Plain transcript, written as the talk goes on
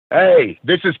Hey,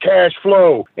 this is Cash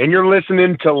Flow, and you're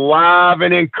listening to Live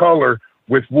and in Color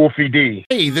with Wolfie D.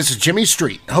 Hey, this is Jimmy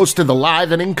Street, host of the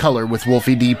Live and in Color with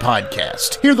Wolfie D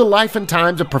podcast. Hear the life and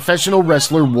times of professional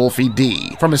wrestler Wolfie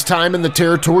D. From his time in the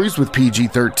territories with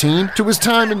PG-13 to his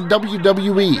time in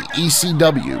WWE,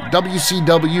 ECW,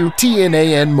 WCW,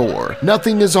 TNA, and more.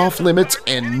 Nothing is off limits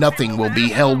and nothing will be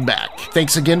held back.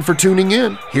 Thanks again for tuning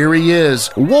in. Here he is,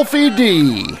 Wolfie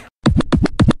D.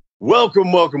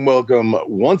 Welcome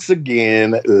once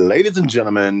again, ladies and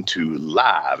gentlemen, to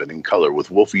Live and in Color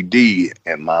with Wolfie D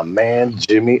and my man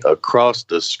Jimmy across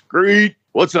the street.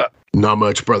 What's up? Not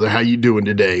much, brother. How you doing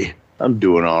today? I'm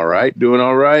doing all right.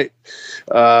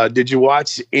 Did you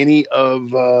watch any of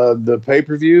the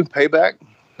pay-per-view, Payback?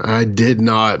 I did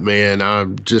not, man.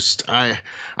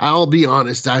 I'll be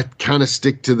honest. I kind of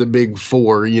stick to the big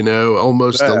four,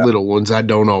 almost the little ones. I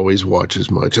don't always watch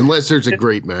as much unless there's a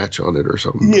great match on it or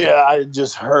something. Yeah, I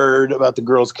just heard about the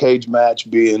girls' cage match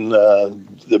being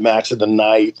the match of the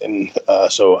night. And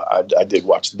so I did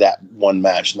watch that one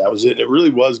match, and that was it. It really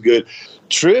was good.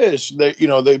 Trish,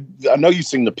 I know you've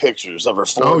seen the pictures of her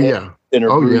forehead in her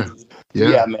booth.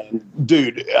 Yeah, man.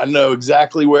 Dude, I know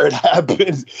exactly where it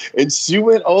happened. And she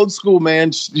went old school,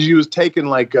 man. She was taking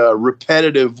like a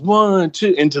repetitive 1,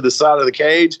 2 into the side of the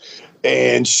cage.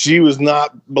 And she was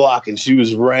not blocking. She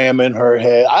was ramming her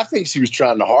head. I think she was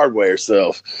trying to hard way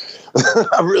herself.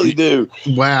 I really do.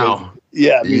 Wow.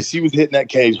 Yeah, I mean, she was hitting that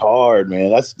cage hard,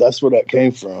 man. That's where that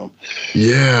came from.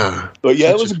 Yeah. But yeah,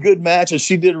 it was a good match, and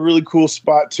she did a really cool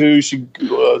spot too. She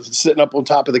sitting up on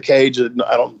top of the cage.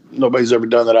 Nobody's ever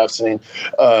done that I've seen.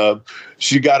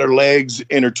 She got her legs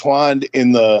intertwined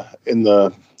in the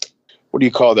what do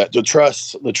you call that? The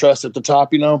truss at the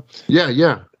top,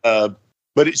 Yeah.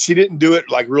 But she didn't do it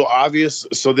like real obvious.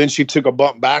 So then she took a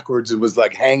bump backwards and was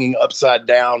like hanging upside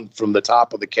down from the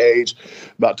top of the cage,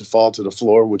 about to fall to the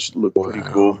floor, which looked pretty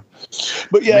cool.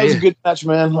 But yeah, it was a good match,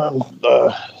 man.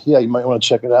 Yeah, you might want to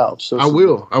check it out. So I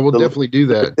will definitely do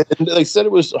that. And they said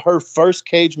it was her first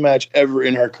cage match ever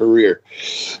in her career.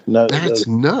 That's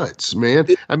nuts, man.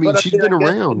 I mean, she's been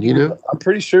around, I'm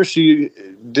pretty sure she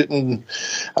didn't.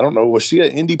 I don't know. Was she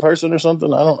an indie person or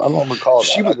something? I don't recall.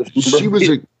 She was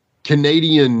a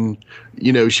Canadian,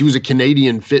 she was a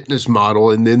Canadian fitness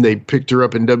model, and then they picked her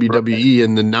up in WWE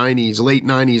in the 90s, late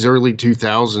 90s, early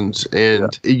 2000s.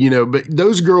 And, but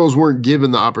those girls weren't given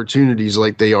the opportunities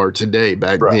like they are today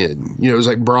back then. It was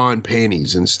like bra and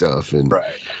panties and stuff and,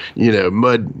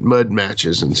 mud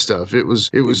matches and stuff.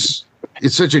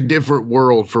 It's such a different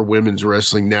world for women's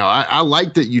wrestling now. I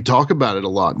like that you talk about it a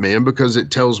lot, man, because it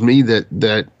tells me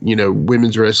that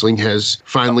women's wrestling has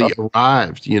finally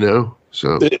arrived,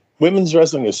 So women's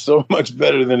wrestling is so much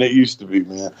better than it used to be,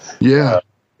 man. Yeah.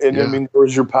 I mean, there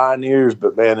was your pioneers,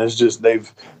 but man, it's just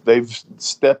they've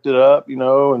stepped it up,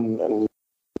 and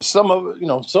some of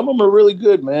them are really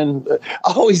good, man.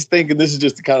 I always think, and this is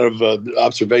just a kind of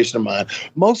observation of mine,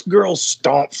 most girls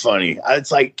stomp funny.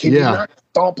 It's like, can you not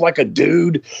stomp like a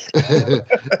dude?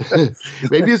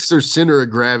 Maybe it's their center of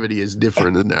gravity is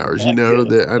different than ours. I don't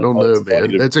know,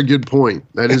 man. That's a good point.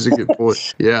 That is a good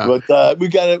point. Yeah. But we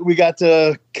got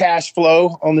Cash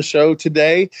Flow on the show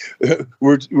today.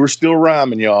 We're still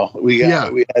rhyming, y'all. We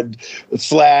had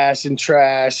Flash and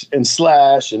Trash and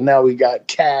Slash, and now we got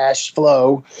Cash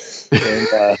Flow.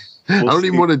 And I don't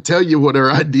even want to tell you what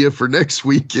our idea for next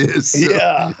week is. So.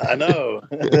 Yeah, I know.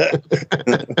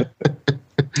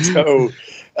 So,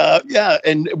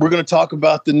 and we're going to talk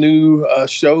about the new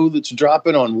show that's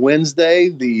dropping on Wednesday,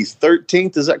 the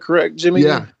 13th. Is that correct, Jimmy?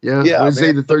 Yeah.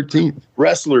 Wednesday the 13th.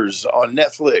 Wrestlers on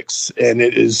Netflix, and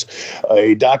it is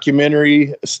a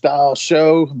documentary-style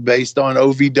show based on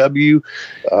OVW.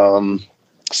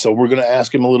 So we're going to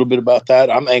ask him a little bit about that.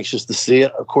 I'm anxious to see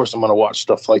it. Of course, I'm going to watch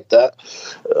stuff like that.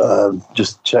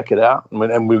 Just check it out.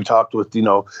 And we talked with,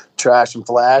 Trash and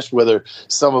Flash, whether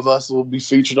some of us will be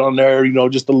featured on there,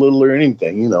 just a little or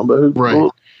anything, but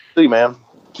we'll see, man.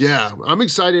 Yeah, I'm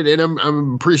excited, and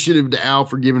I'm appreciative to Al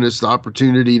for giving us the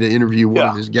opportunity to interview one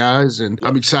of his guys, and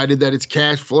I'm excited that it's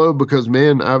Cash Flow because,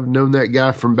 man, I've known that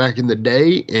guy from back in the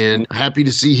day, and happy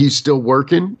to see he's still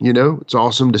working. It's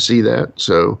awesome to see that.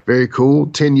 So very cool.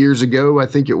 10 years ago, I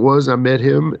think it was, I met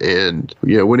him, and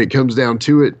when it comes down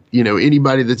to it,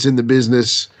 anybody that's in the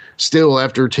business still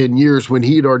after 10 years when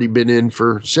he'd already been in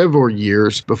for several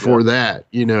years before that,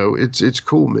 it's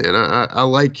cool, man.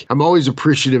 I'm always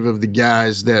appreciative of the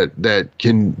guys that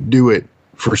can do it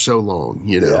for so long,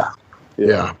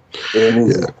 Yeah.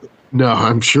 No,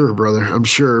 I'm sure, brother. I'm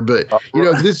sure. But,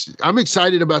 I'm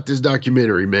excited about this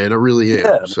documentary, man. I really am.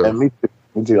 Yeah, so. Man, me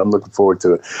too. I'm looking forward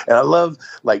to it. And I love,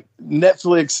 like,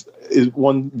 Netflix is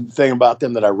one thing about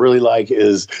them that I really like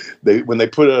is when they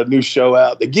put a new show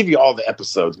out, they give you all the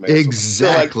episodes, man.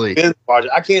 Exactly. So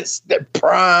I can't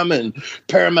Prime and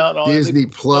Paramount on Disney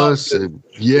Plus, and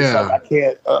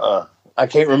I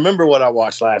can't remember what I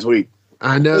watched last week.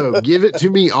 I know. Give it to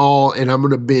me all, and I'm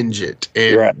gonna binge it.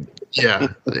 And right. Yeah,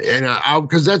 and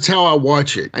because that's how I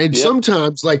watch it. And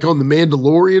sometimes, like on The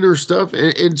Mandalorian or stuff,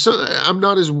 and so I'm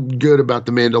not as good about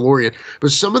The Mandalorian,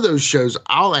 but some of those shows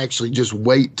I'll actually just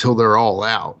wait till they're all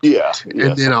out. Yeah.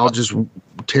 And then I'll just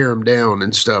tear them down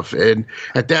and stuff. And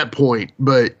at that point,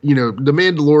 but The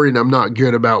Mandalorian, I'm not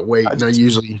good about waiting. I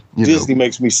usually Disney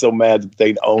makes me so mad that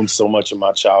they own so much of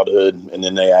my childhood, and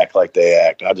then they act like they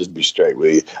act. I'll just be straight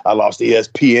with you. I lost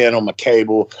ESPN on my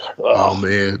cable. Oh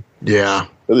man, yeah.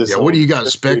 What do you got?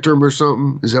 Spectrum or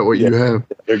something? Is that what you have?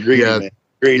 They're greedy, man.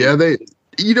 Greedy.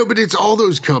 Yeah, but it's all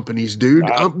those companies, dude.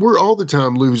 We're all the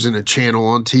time losing a channel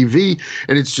on TV,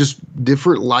 and it's just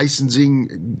different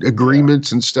licensing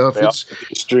agreements and stuff. It's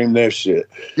stream their shit.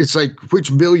 It's like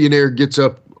which billionaire gets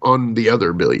up on the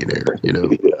other billionaire,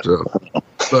 So,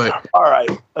 but all right,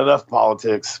 enough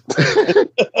politics.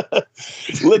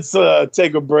 Let's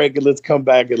take a break and let's come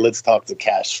back and let's talk to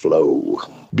cash flow.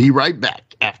 Be right back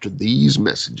after these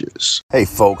messages. Hey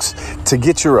folks, to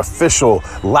get your official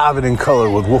Live It in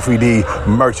Color with Wolfie D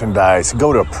merchandise,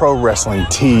 go to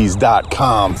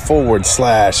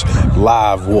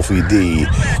prowrestlingtees.com/live Wolfie D.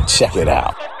 Check it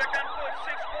out.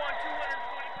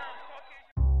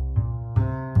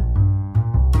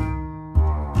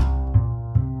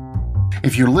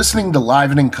 If you're listening to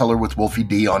Live and in Color with Wolfie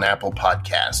D on Apple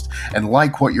Podcast and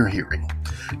like what you're hearing,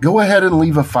 go ahead and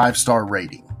leave a 5-star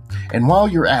rating. And while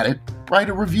you're at it, write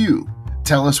a review.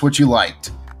 Tell us what you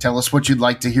liked. Tell us what you'd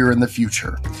like to hear in the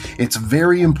future. It's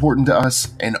very important to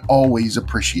us and always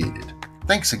appreciated.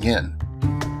 Thanks again.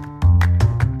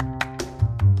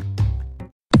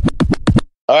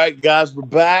 All right, guys, we're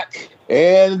back.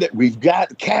 And we've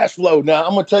got cash flow. Now,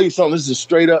 I'm going to tell you something. This is a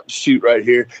straight up shoot right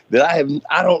here that I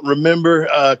don't remember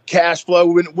cash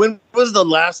flow. When was the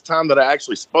last time that I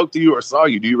actually spoke to you or saw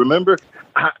you? Do you remember?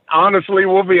 Honestly,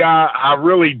 Wolfie, I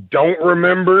really don't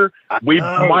remember. We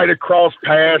might have crossed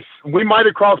paths. We might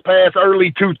have crossed paths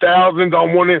early 2000s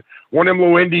on one of them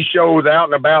little indie shows out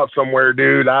and about somewhere,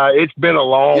 dude. It's been a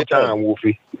long time,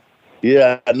 Wolfie.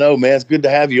 Yeah, I know, man. It's good to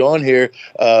have you on here.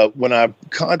 When I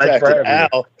contacted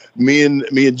Al, me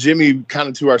and Jimmy kind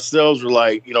of to ourselves were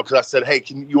like, because I said, hey,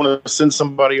 you want to send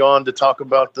somebody on to talk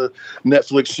about the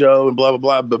Netflix show and blah, blah,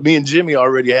 blah. But me and Jimmy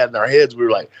already had in our heads, we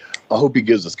were like, I hope he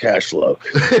gives us cash flow.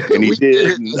 And he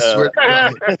did.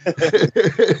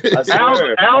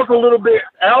 Al's a little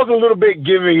bit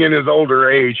giving in his older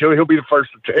age. He'll be the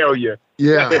first to tell you.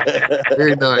 Yeah.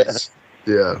 Very nice.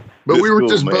 Yeah. But we were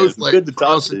just both like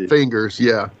crossing fingers.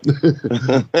 Yeah.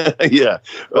 Yeah.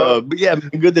 But yeah,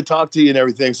 good to talk to you and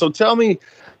everything. So tell me,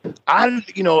 I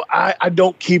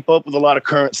don't keep up with a lot of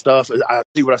current stuff. I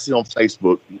see what I see on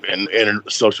Facebook and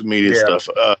social media stuff.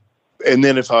 And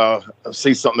then if I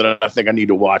see something that I think I need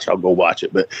to watch, I'll go watch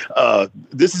it. But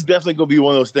this is definitely going to be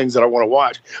one of those things that I want to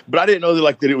watch. But I didn't know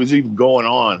that it was even going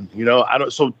on.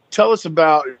 So tell us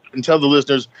about and tell the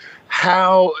listeners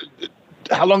how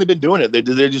long they've been doing it. Did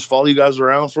they just follow you guys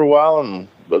around for a while? And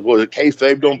was it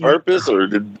kayfabed on purpose, or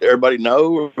did everybody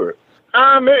know? Or?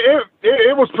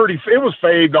 It was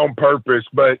faved on purpose,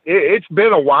 but it's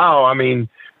been a while. I mean,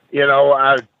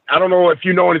 I don't know if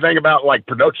you know anything about like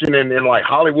production and like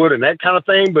Hollywood and that kind of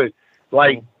thing, but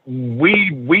like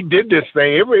we did this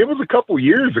thing. It was a couple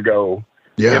years ago.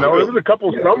 Yeah, it was a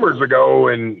couple summers ago,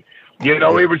 and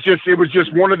it was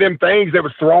just one of them things that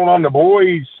was thrown on the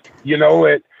boys,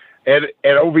 at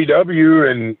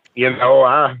OVW, and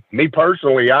me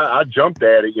personally, I jumped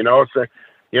at it. So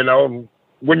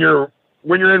when you're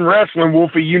in wrestling,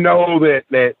 Wolfie,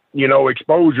 that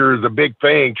exposure is a big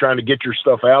thing, trying to get your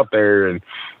stuff out there. And,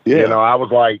 I was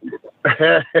like,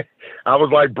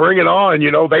 bring it on.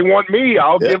 They want me.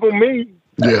 I'll give them me.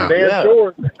 Yeah.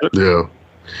 Sure. Yeah.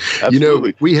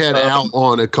 Absolutely. We had Al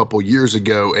on a couple years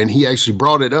ago, and he actually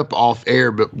brought it up off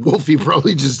air, but Wolfie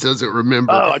probably just doesn't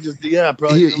remember. Oh,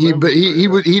 probably.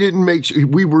 He didn't make sure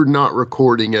we were not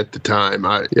recording at the time.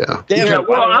 I'm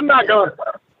not going.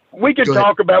 We could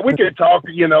talk,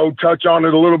 touch on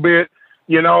it a little bit.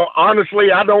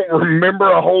 Honestly, I don't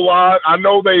remember a whole lot. I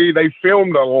know they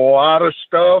filmed a lot of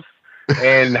stuff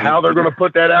and how they're going to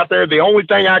put that out there. The only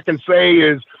thing I can say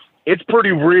is it's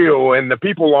pretty real, and the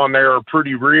people on there are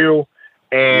pretty real.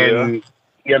 And,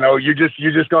 you're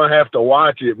just going to have to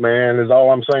watch it, man, is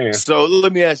all I'm saying. So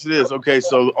let me ask you this. Okay,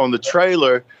 so on the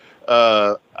trailer,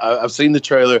 I've seen the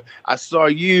trailer. I saw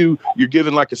you're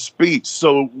giving like a speech.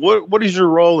 So what is your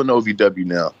role in OVW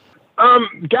now?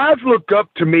 Guys look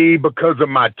up to me because of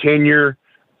my tenure.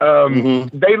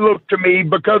 They look to me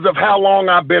because of how long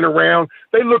I've been around.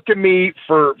 They look to me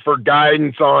for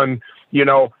guidance on, you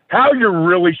know, how you're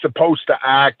really supposed to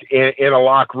act in a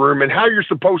locker room and how you're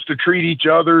supposed to treat each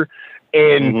other.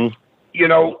 And, you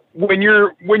know, when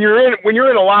you're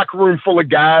in a locker room full of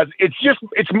guys,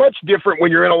 it's much different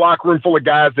when you're in a locker room full of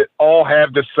guys that all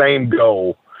have the same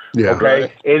goal. Yeah. Okay.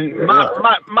 Right. And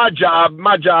my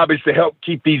job is to help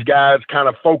keep these guys kind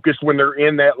of focused when they're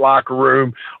in that locker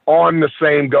room on the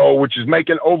same goal, which is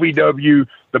making OVW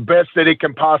the best that it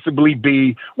can possibly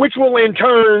be, which will in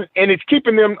turn, and it's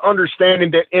keeping them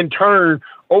understanding that in turn,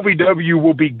 OVW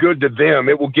will be good to them.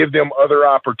 It will give them other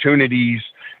opportunities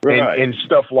and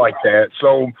stuff like that.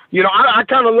 So, you know,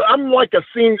 I'm like a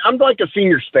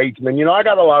senior statesman. You know, I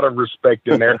got a lot of respect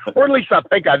in there, or at least I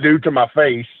think I do to my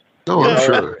face. Oh, I'm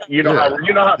sure. You know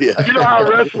how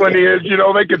wrestling is. You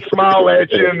know, they could smile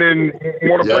at you and then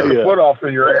want to put the foot off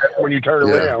of your ass when you turn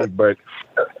around. But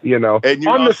you know, and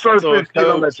on the surface, coach, you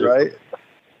know, that's right.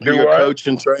 You're a coach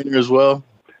and trainer as well.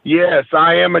 Yes,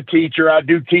 I am a teacher. I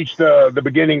do teach the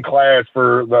beginning class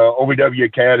for the OVW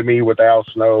Academy with Al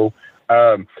Snow.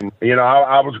 You know,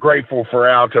 I was grateful for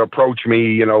Al to approach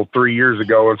me, you know, 3 years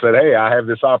ago and said, "Hey, I have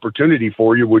this opportunity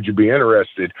for you. Would you be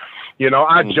interested?" You know,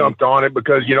 I jumped on it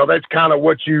because, you know, that's kind of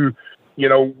what you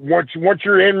know, once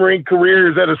your in-ring career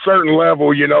is at a certain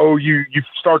level, you know, you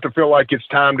start to feel like it's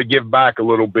time to give back a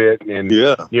little bit. And,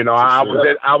 you know, I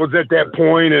was at that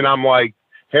point and I'm like,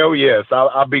 hell yes,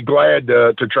 I'll be glad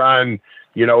to try and,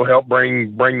 you know, help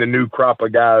bring the new crop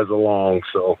of guys along.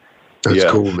 So. That's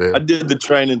cool, man. I did the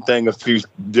training thing a few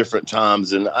different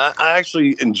times and I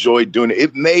actually enjoyed doing it.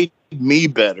 It made me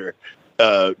better.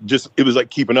 It was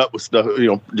like keeping up with stuff, you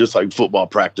know, just like football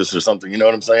practice or something. You know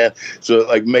what I'm saying? So it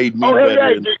like made me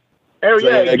better.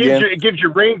 It gives you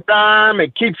ring time.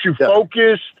 It keeps you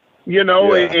focused. You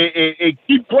know, it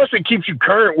keeps you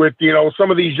current with, you know, some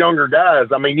of these younger guys.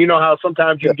 I mean, you know how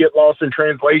sometimes you can get lost in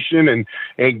translation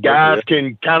and guys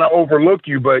can kind of overlook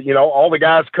you, but you know, all the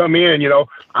guys come in, you know,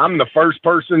 I'm the first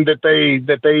person that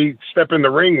they step in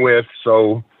the ring with.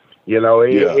 So, you know,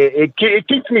 it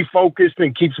keeps me focused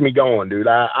and keeps me going, dude.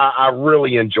 I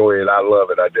really enjoy it. I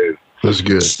love it. I do. That's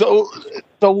good. So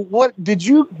what did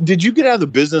you get out of the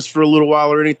business for a little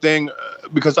while or anything?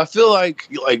 Because I feel like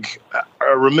I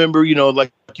remember, you know,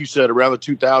 like you said, around the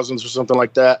 2000s or something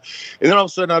like that. And then all of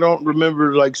a sudden I don't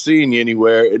remember like seeing you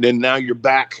anywhere. And then now you're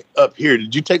back up here.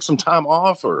 Did you take some time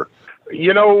off or?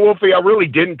 You know, Wolfie, I really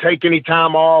didn't take any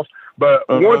time off. But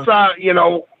once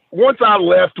I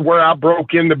left where I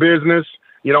broke in the business,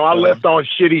 you know, I left on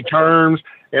shitty terms.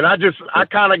 And I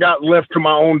kind of got left to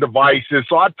my own devices.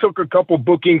 So I took a couple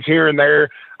bookings here and there.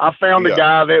 I found a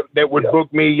guy that would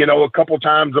book me, you know, a couple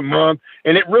times a month.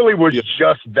 And it really was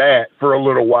just that for a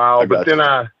little while. But then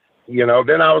I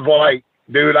was like,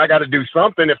 dude, I got to do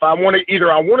something. If I want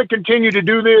to continue to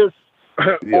do this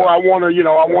or I want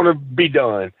to be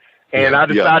done. And I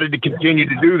decided to continue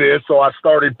to do this. So I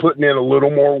started putting in a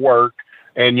little more work.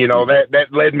 And, you know, that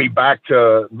led me back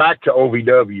to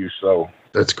OVW. So.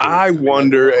 That's cool. I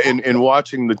wonder, in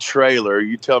watching the trailer,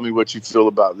 you tell me what you feel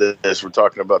about this. We're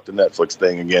talking about the Netflix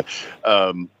thing again.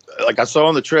 Like I saw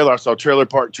on the trailer, I saw Trailer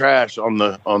Park Trash on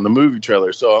the movie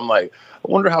trailer. So I'm like,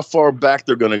 I wonder how far back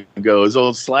they're going to go. Is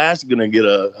old Slash going to get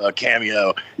a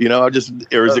cameo? You know, or is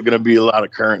it going to be a lot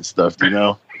of current stuff? You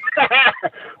know.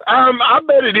 I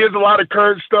bet it is a lot of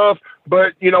current stuff,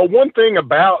 but you know, one thing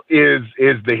about is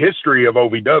the history of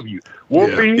OVW.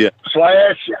 Wolfie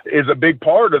Slash is a big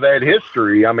part of that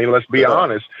history. I mean, let's be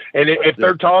honest. And if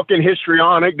they're talking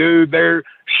histrionic, dude,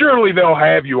 surely they'll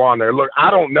have you on there. Look, I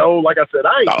don't know. Like I said,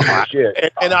 I ain't seen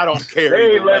shit, and I don't care.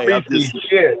 They ain't let me see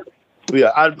shit.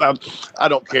 Yeah, I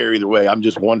don't care either way. I'm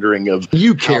just wondering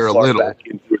you care a little. Back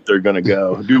into it they're going to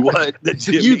go. Do what?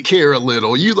 You care a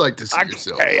little. You like to see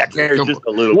yourself. Hey, I care just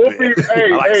a little bit.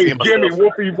 Hey, Jimmy,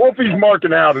 Wolfie's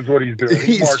marking out is what he's doing.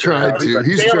 He's trying to.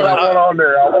 He's trying. I went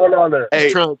on there.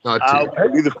 Hey, I'll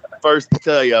be the first to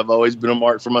tell you, I've always been a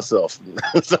mark for myself.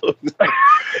 So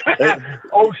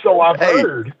I've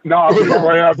heard. No,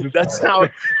 that's how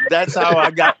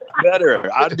I got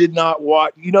better. I did not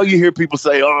watch. You know, you hear people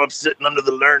say, "Oh, I'm sitting under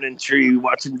the learning tree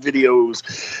watching videos."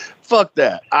 Fuck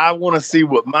that. I want to see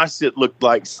what my shit looked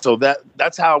like. So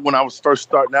that's how, when I was first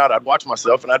starting out, I'd watch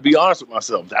myself and I'd be honest with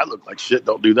myself. That looked like shit.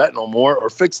 Don't do that no more, or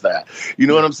fix that. You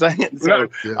know what I'm saying? So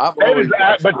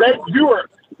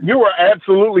you are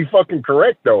absolutely fucking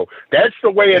correct, though. That's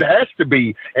the way it has to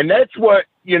be, and that's what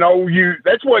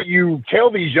that's what you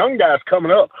tell these young guys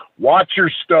coming up. Watch your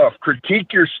stuff,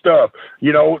 critique your stuff.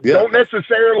 Don't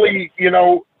necessarily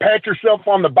pat yourself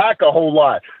on the back a whole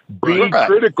lot. Be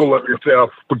critical of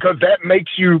yourself, because that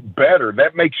makes you better.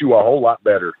 That makes you a whole lot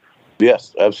better.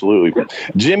 Yes, absolutely.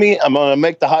 Jimmy, I'm gonna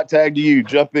make the hot tag to you.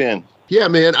 Jump in. Yeah,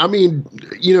 man. I mean,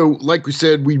 like we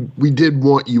said, we did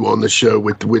want you on the show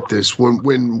with this.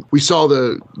 When we saw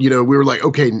we were like,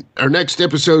 okay, our next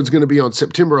episode is going to be on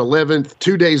September 11th.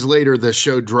 2 days later, the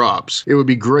show drops. It would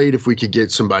be great if we could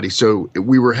get somebody. So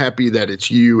we were happy that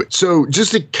it's you. So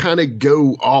just to kind of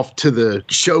go off to the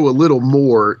show a little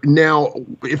more. Now,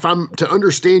 if I'm to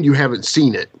understand, you haven't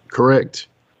seen it, correct?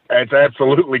 That's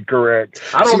absolutely correct.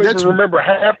 I don't even remember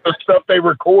half the stuff they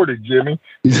recorded, Jimmy.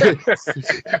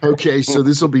 Okay, so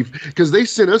this will be because they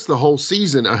sent us the whole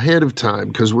season ahead of time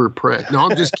because we're press. No,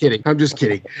 I'm just kidding.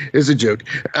 It's a joke.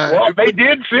 Well, they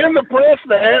did send the press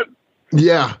that.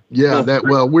 Yeah.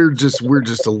 That we're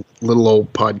just a little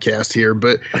old podcast here,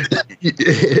 but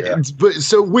but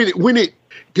so when it.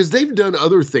 Because they've done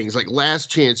other things like Last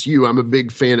Chance U. I'm a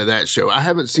big fan of that show. I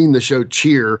haven't seen the show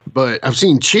Cheer, but I've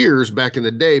seen Cheers back in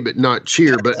the day, but not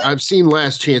Cheer. But I've seen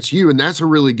Last Chance U, and that's a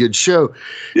really good show.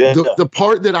 Yeah. The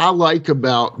part that I like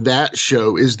about that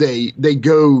show is they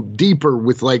go deeper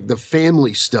with like the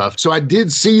family stuff. So I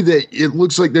did see that it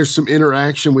looks like there's some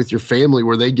interaction with your family.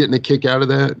 Were they getting a kick out of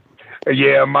that?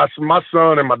 Yeah, my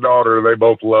son and my daughter, they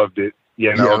both loved it.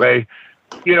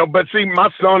 But see, my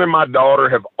son and my daughter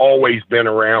have always been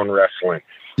around wrestling.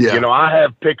 Yeah. I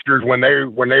have pictures when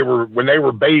they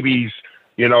were babies,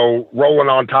 rolling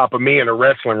on top of me in a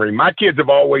wrestling ring. My kids have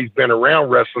always been around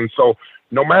wrestling. So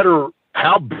no matter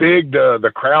how big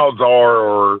the crowds are,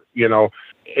 or,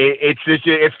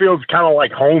 it feels kind of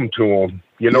like home to them.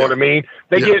 You know what I mean?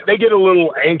 They get a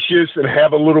little anxious and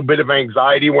have a little bit of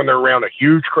anxiety when they're around a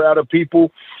huge crowd of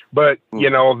people. But,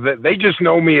 they just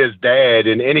know me as Dad,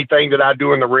 and anything that I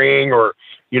do in the ring, or,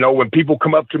 when people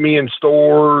come up to me in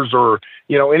stores, or,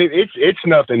 and it's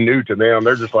nothing new to them.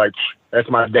 They're just like, that's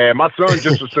my dad. My son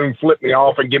just as soon flip me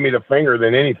off and give me the finger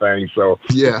than anything. So,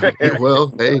 yeah,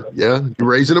 well, hey, yeah, you're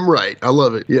raising them right. I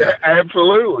love it. Yeah,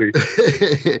 absolutely.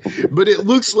 But it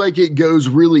looks like it goes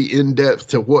really in depth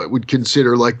to what would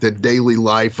consider like the daily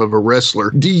life of a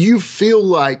wrestler. Do you feel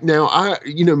like now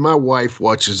my wife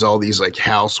watches all these like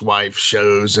housewife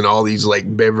shows and all these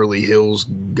like Beverly Hills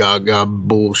gaga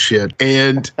bullshit.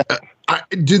 And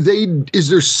is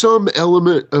there some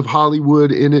element of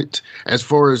Hollywood in it as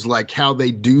far as like how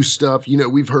they do stuff?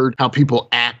 We've heard how people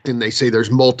act and they say there's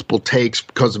multiple takes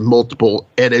because of multiple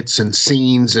edits and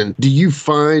scenes. And do you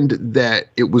find that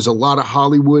it was a lot of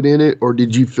Hollywood in it, or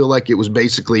did you feel like it was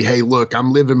basically, hey, look,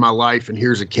 I'm living my life and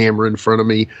here's a camera in front of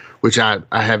me, which I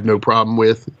have no problem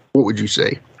with? What would you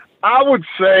say? I would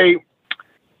say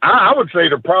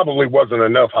there probably wasn't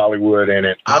enough Hollywood in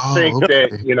it. I think that,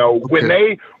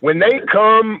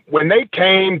 when they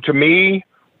came to me,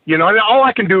 and all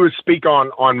I can do is speak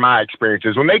on my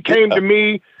experiences. When they came to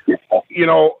me,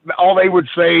 all they would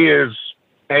say is,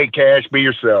 hey, Cash, be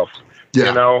yourself.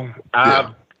 Yeah.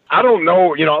 I don't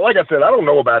know, like I said, I don't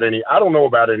know about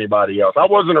anybody else. I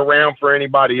wasn't around for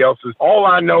anybody else's. All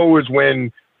I know is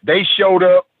when they showed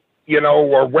up,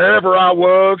 or wherever I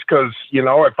was, because,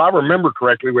 if I remember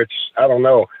correctly, which I don't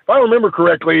know, if I remember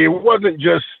correctly, it wasn't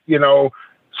just,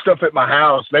 stuff at my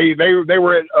house. They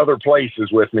were at other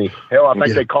places with me. Hell, I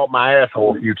think they caught my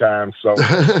asshole a few times. So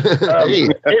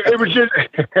it was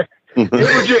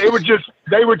just,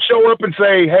 they would show up and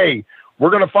say, hey, we're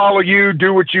going to follow you,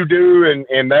 do what you do.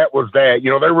 And that was that.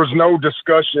 There was no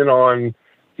discussion on,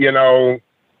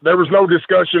 there was no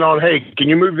discussion on, hey, can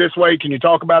you move this way? Can you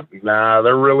talk about it? Nah,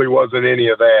 there really wasn't any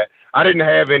of that. I didn't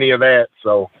have any of that.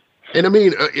 So, and I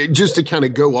mean, just to kind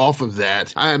of go off of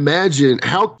that, I imagine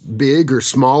how big or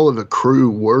small of a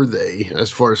crew were they as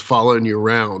far as following you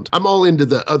around? I'm all into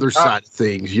the other side of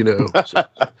things, So.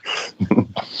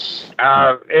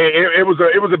 It was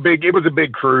a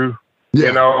big crew,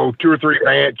 2 or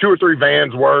 3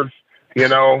 vans worth,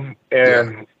 and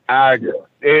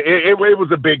it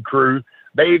was a big crew.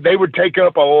 They would take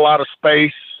up a lot of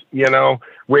space,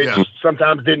 which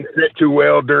sometimes didn't fit too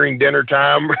well during dinner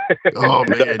time. Oh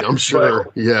man, I'm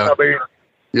sure. But, I mean,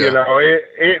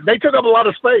 they took up a lot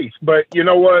of space, but you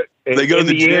know what? They go to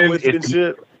the gym with and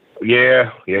shit.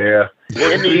 Yeah. In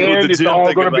the end, it's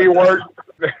all going to be worth.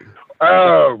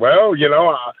 Well,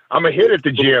 I'm a hit at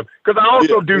the gym because I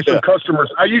also do some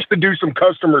customers. I used to do some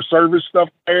customer service stuff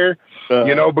there,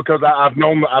 because I've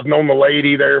known the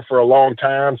lady there for a long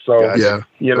time. So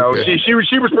she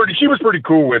was pretty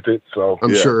cool with it. So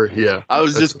I'm sure. Yeah, I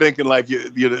was just thinking like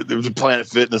there was a Planet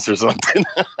Fitness or something.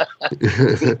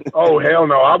 Oh hell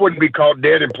no! I wouldn't be caught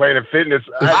dead in Planet Fitness.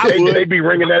 They'd be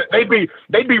ringing that.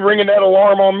 They'd be ringing that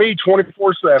alarm on me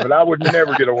 24/7. I would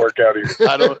never get a workout here.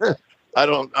 I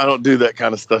don't do that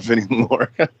kind of stuff anymore.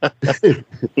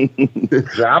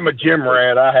 I'm a gym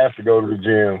rat. I have to go to the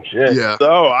gym. Shit. Yeah.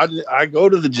 So I go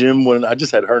to the gym when I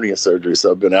just had hernia surgery,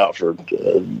 so I've been out for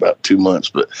about 2 months,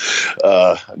 but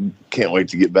can't wait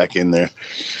to get back in there.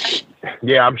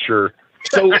 Yeah, I'm sure.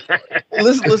 So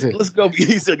let's go.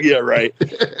 He said, "Yeah, right."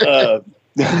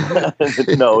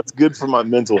 No, it's good for my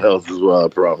mental health as well. I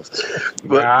promise.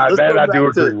 But that I do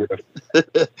agree with.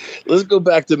 Let's go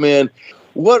back to, man.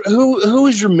 Who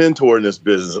is your mentor in this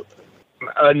business?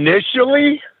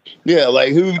 Initially, yeah,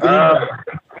 like who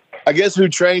I guess who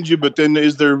trained you, but then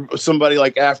is there somebody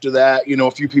like after that?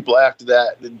 A few people after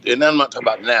that, and I'm not talking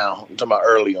about now. I'm talking about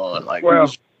early on. Like,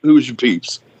 who was your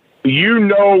peeps? You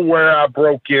know where I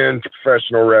broke into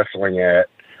professional wrestling at.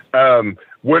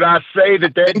 Would I say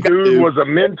that dude was a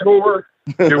mentor?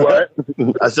 Do what?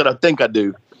 I said I think I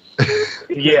do.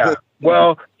 Yeah.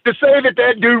 Well, to say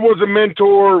that dude was a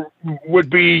mentor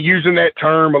would be using that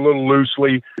term a little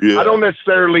loosely. Yeah. I don't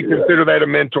necessarily consider that a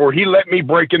mentor. He let me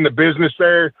break in the business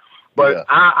there, but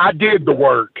I did the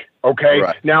work. Okay.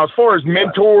 Right. Now, as far as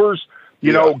mentors,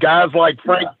 guys like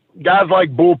Frank, guys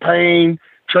like Bull Payne,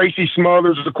 Tracy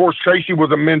Smothers. Of course, Tracy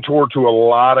was a mentor to a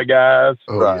lot of guys.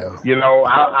 Right.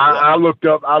 I looked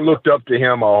up to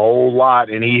him a whole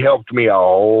lot, and he helped me a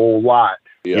whole lot.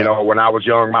 Yeah. When I was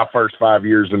young, my first 5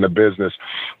 years in the business,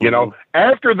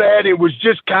 after that, it was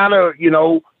just kind of,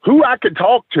 who I could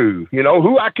talk to,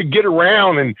 who I could get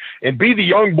around and be the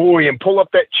young boy and pull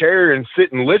up that chair and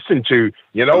sit and listen to,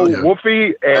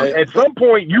 Wolfie. And at some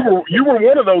point you were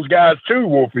one of those guys too,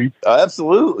 Wolfie.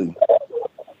 Absolutely.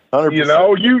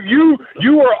 100%.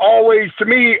 You were always, to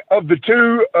me, of the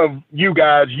two of you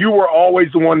guys, you were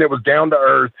always the one that was down to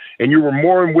earth, and you were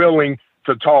more than willing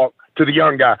to talk to the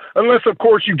young guy, unless of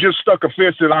course you just stuck a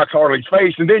fist in Ox Harley's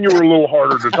face, and then you were a little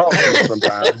harder to talk to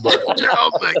sometimes. But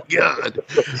oh my god!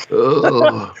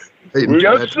 Oh, I'm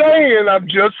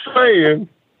just saying.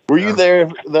 Were you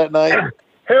there that night?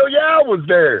 Hell yeah, I was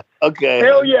there. Okay.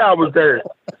 Hell yeah, I was there.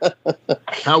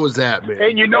 How was that, man?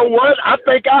 And you know what? I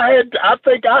think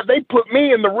they put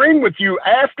me in the ring with you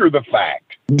after the fact.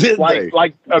 Did they?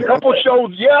 Like a couple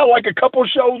shows, like a couple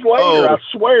shows later, I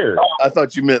swear. I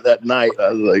thought you meant that night.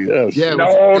 I was like, oh, yeah.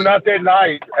 No, not that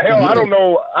night. Hell, I don't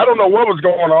know what was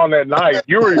going on that night.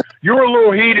 You were a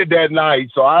little heated that night,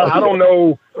 so I don't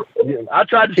know. I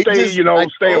tried to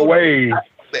stay away.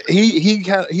 He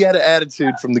had an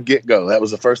attitude from the get-go. That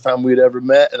was the first time we'd ever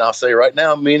met, and I'll say right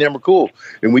now, me and him are cool,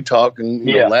 and we talk and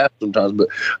laugh sometimes. But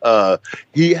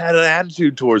he had an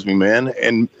attitude towards me, man.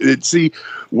 And we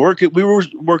were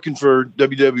working for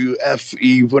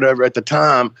WWFE, whatever at the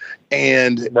time,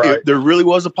 and there really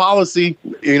was a policy.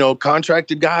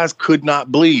 Contracted guys could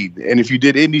not bleed, and if you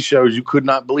did indie shows, you could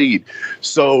not bleed.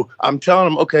 So I'm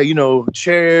telling him, okay,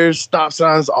 chairs, stop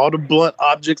signs, all the blunt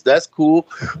objects, that's cool,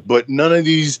 but none of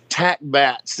these tack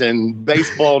bats and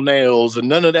baseball nails and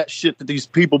none of that shit that these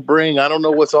people bring. I don't know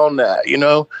what's on that,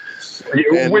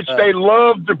 which they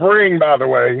love to bring, by the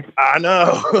way. I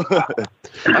know.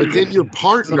 But then your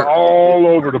partner all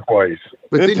over the place.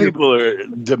 But then people are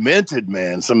demented,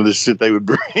 man. Some of the shit they would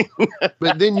bring.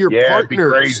 But then your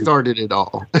partner started it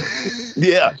all.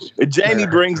 Yeah. Jamie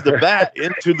brings the bat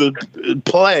into the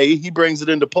play. He brings it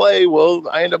into play. Well,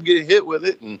 I end up getting hit with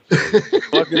it, and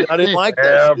I didn't like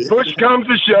that. Yeah, push comes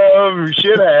to shove.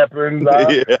 Shit happens.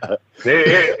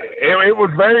 It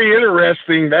was very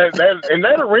interesting.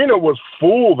 That arena was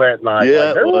full that night.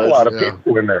 Yeah, there were a lot of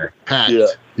people in there. Packed. Yeah.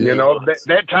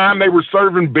 That time they were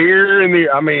serving beer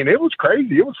it was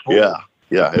crazy. It was full.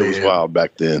 Yeah, it was wild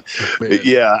back then. But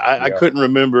I couldn't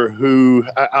remember who.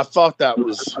 I thought that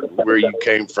was where you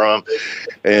came from,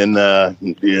 and that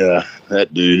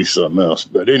dude is something else.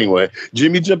 But anyway,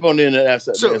 Jimmy, jump on in and ask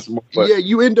that. So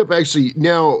you end up actually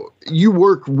now. You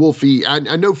work Wolfie.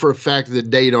 I know for a fact the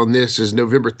date on this is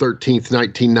November 13th,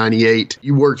 1998.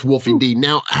 You worked Wolfie D.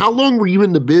 Now, how long were you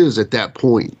in the biz at that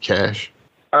point, Cash?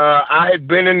 I had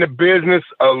been in the business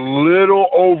a little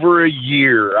over a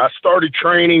year. I started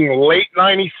training late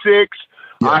 96.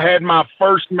 Yeah. I had my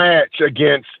first match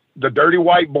against the Dirty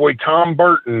White Boy, Tom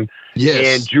Burton,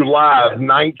 in July of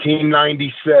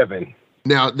 1997.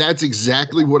 Now, that's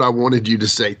exactly what I wanted you to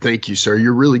say. Thank you, sir.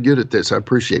 You're really good at this. I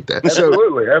appreciate that.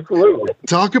 Absolutely, absolutely.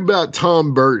 Talk about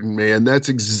Tom Burton, man. That's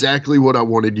exactly what I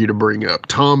wanted you to bring up.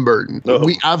 Tom Burton.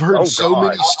 I've heard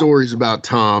many stories about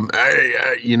Tom,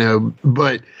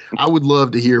 but I would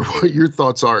love to hear what your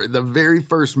thoughts are. The very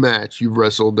first match you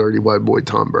wrestled Dirty White Boy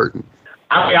Tom Burton.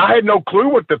 I had no clue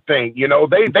what to think.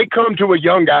 They come to a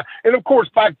young guy, and of course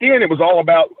back then it was all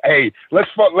about, hey, let's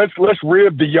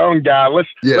rib the young guy. Let's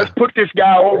put this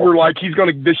guy over like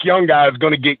this young guy is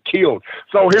gonna get killed.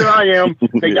 So here I am.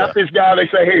 They got this guy. They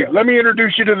say, hey, let me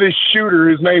introduce you to this shooter.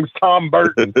 His name's Tom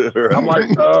Burton. I'm like,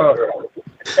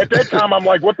 at that time, I'm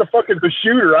like, what the fuck is the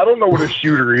shooter? I don't know what a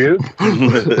shooter is.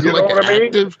 You know what I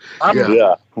mean? I'm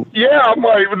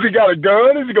like, has he got a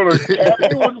gun? Is he going to stab me?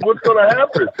 What's going to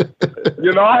happen?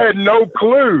 I had no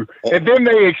clue. And then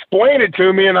they explained it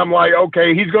to me, and I'm like,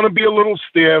 okay, he's going to be a little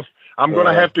stiff. I'm going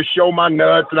to have to show my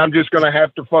nuts, and I'm just going to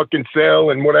have to fucking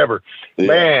sell and whatever. Yeah.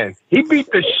 Man, he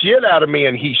beat the shit out of me,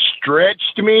 and he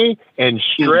stretched me and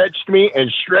stretched me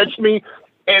and stretched me.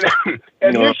 And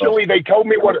initially, they told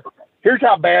me here's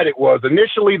how bad it was.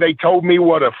 Initially, they told me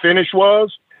what a finish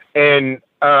was, and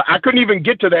I couldn't even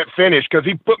get to that finish because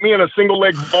he put me in a single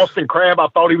leg Boston Crab. I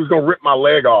thought he was going to rip my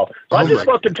leg off. So I just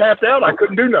fucking tapped out. I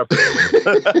couldn't do nothing.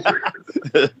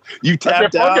 You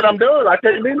tapped out? Fuck it, I'm done. I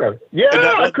couldn't do nothing. Yeah,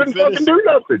 I couldn't fucking do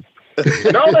nothing.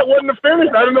 No, that wasn't the finish.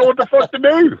 I didn't know what the fuck to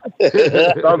do.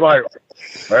 So I was like,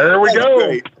 there we go.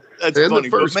 Great. That's funny,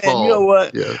 but man, you know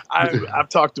what? Yeah. I've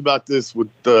talked about this with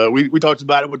we talked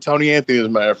about it with Tony Anthony, as a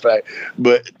matter of fact.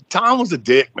 But Tom was a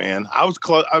dick, man. I was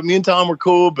close. Me and Tom were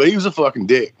cool, but he was a fucking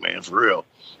dick, man, for real.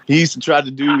 He used to try to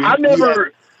do.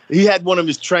 He had one of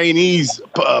his trainees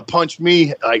punch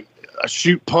me like a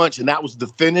shoot punch, and that was the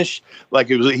finish. Like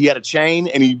he had a chain,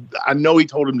 and I know he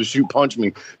told him to shoot punch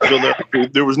me, so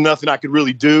there was nothing I could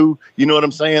really do. You know what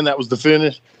I'm saying? That was the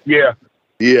finish. Yeah.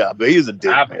 Yeah, but he's a dick,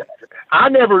 man. I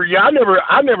never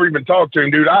even talked to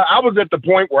him, dude. I was at the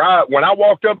point where when I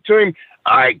walked up to him,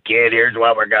 all right, kid, here's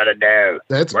what we're gonna do.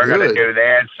 We're gonna do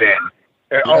that thing.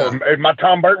 Yeah. Oh, my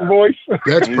Tom Burton voice.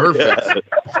 That's perfect.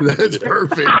 That's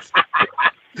perfect.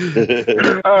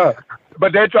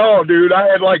 But that's all, dude. I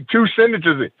had like 2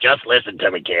 sentences. Just listen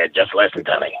to me, kid. Just listen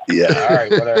to me. Yeah. All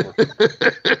right, whatever.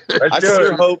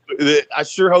 I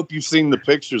sure hope you've seen the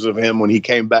pictures of him when he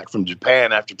came back from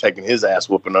Japan after taking his ass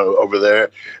whooping over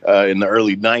there in the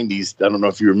early '90s. I don't know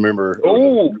if you remember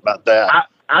about that.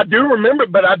 I do remember,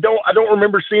 but I don't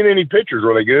remember seeing any pictures.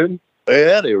 Were they good?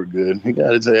 Yeah, they were good. He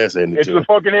got his ass in it. It's the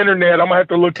fucking internet. I'm gonna have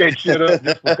to look that shit up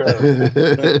just because.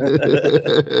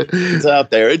 It's out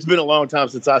there. It's been a long time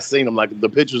since I've seen them. Like the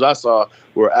pictures I saw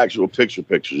were actual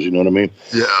pictures. You know what I mean?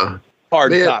 Yeah.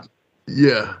 Hard copy.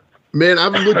 Yeah. Man,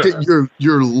 I've looked at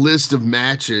your list of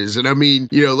matches, and I mean,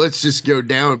 let's just go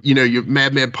down. You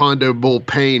Madman Pondo, Bull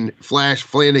Payne, Flash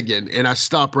Flanagan, and I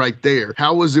stop right there.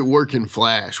 How was it working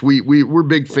Flash? We're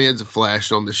big fans of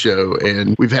Flash on the show,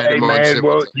 and we've had him on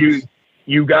several times.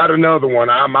 You got another one.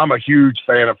 I'm a huge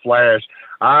fan of Flash.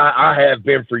 I have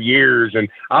been for years, and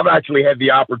I've actually had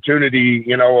the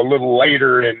opportunity, a little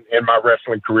later in my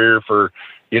wrestling career for,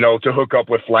 to hook up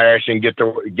with Flash and get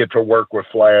to work with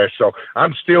Flash. So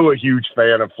I'm still a huge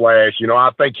fan of Flash.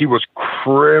 I think he was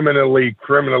criminally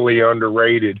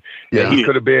underrated. Yeah. And he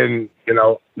could have been,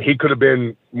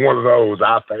 one of those,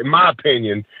 I think. In my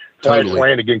opinion, Flash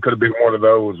Flanagan could have been one of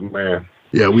those, man.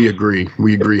 Yeah, we agree.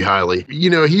 We agree highly.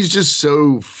 He's just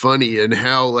so funny, and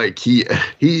how like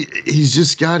he's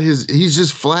just got he's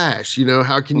just Flash.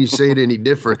 How can you say it any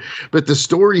different? But the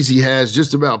stories he has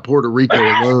just about Puerto Rico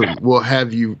alone will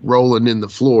have you rolling in the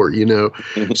floor.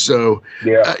 So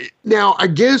yeah. Now I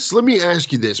guess let me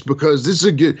ask you this, because this is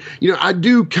a good.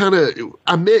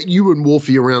 I met you and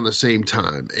Wolfie around the same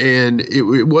time, and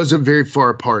it wasn't very far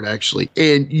apart actually.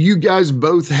 And you guys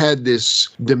both had this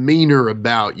demeanor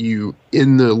about you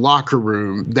in the locker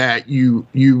room that you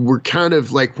were kind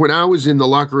of like, when I was in the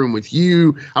locker room with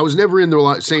you, I was never in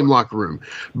the same locker room,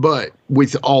 but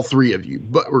with all three of you,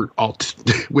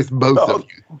 with both of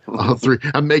you, all three.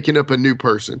 I'm making up a new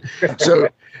person. So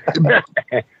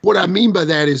what I mean by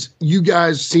that is you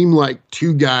guys seem like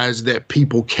two guys that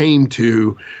people came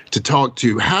to talk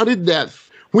to.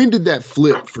 When did that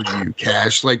flip for you,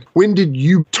 Cash? Like, when did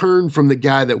you turn from the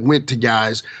guy that went to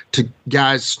guys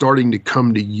starting to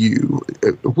come to you?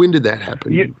 When did that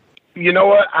happen? You know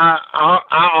what?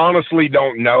 I honestly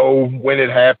don't know when it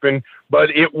happened, but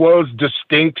it was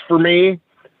distinct for me.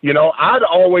 I'd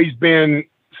always been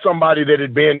somebody that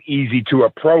had been easy to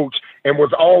approach and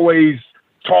was always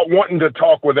wanting to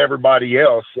talk with everybody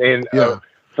else. And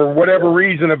for whatever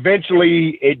reason,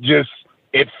 eventually it just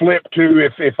it flipped to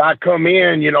if I come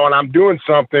in, you know, and I'm doing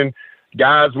something,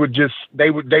 guys would just, they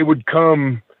would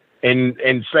come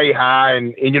and say hi.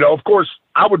 And, you know, of course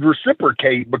I would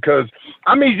reciprocate because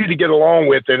I'm easy to get along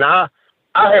with. And I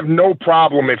have no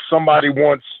problem if somebody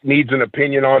needs an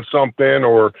opinion on something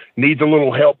or needs a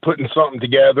little help putting something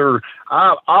together.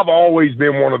 I've always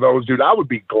been one of those, dude. I would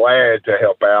be glad to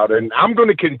help out. And I'm going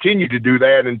to continue to do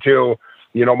that until,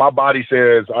 you know, my body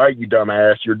says, all right, you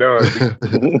dumbass, you're done.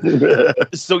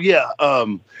 So, yeah,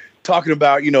 talking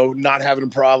about, you know, not having a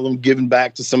problem giving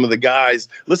back to some of the guys.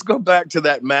 Let's go back to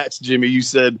that match, Jimmy. You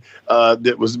said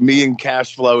that was me and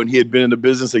Cash Flow, and he had been in the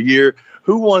business a year.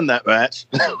 Who won that match?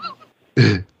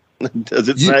 Does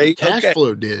it say? Cash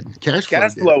Flow did. Cash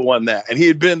Flow won that, and he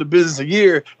had been in the business a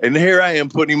year, and here I am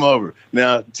putting him over.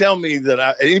 Now, tell me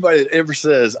that anybody that ever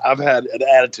says I've had an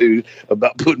attitude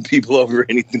about putting people over or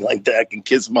anything like that can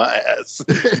kiss my ass.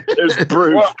 There's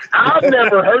proof. Well, I've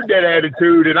never heard that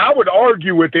attitude, and I would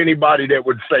argue with anybody that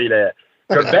would say that.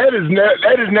 Because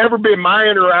that has never been my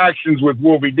interactions with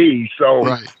Wolfie D. So,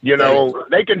 right. You know,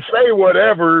 they can say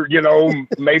whatever, you know,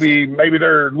 maybe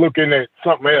they're looking at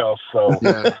something else. So,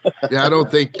 yeah, I don't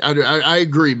think I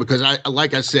agree because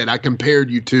like I said, I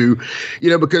compared you to, you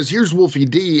know, because here's Wolfie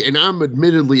D, and I'm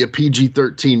admittedly a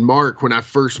PG-13 mark when I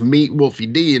first meet Wolfie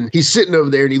D, and he's sitting over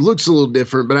there and he looks a little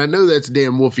different, but I know that's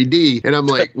damn Wolfie D. And I'm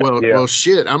like, well,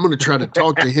 shit, I'm going to try to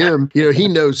talk to him. You know, he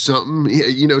knows something.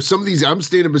 You know, some of these, I'm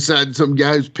standing beside some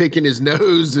guy who's picking his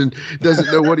nose and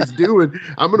doesn't know what he's doing.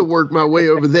 I'm going to work my way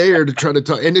over there to try to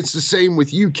talk. And it's the same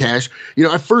with you, Cash. You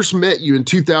know, I first met you in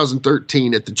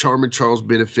 2013 at the Charming Charles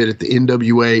benefit at the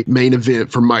NWA main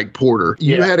event for Mike Porter.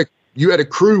 You had a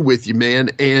crew with you,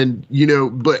 man. And, you know,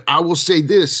 but I will say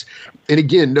this, and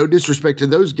again, no disrespect to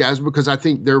those guys because I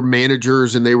think they're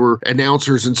managers and they were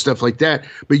announcers and stuff like that.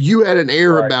 But you had an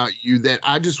air about you that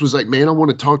I just was like, man, I want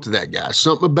to talk to that guy.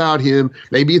 Something about him.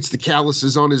 Maybe it's the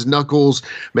calluses on his knuckles.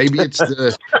 Maybe it's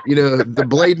the, you know, the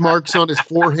blade marks on his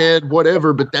forehead,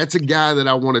 whatever. But that's a guy that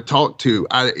I want to talk to.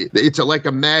 It's like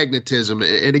a magnetism.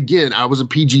 And again, I was a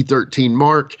PG-13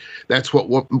 mark. That's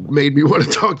what made me want to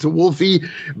talk to Wolfie.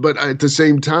 But at the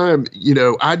same time, you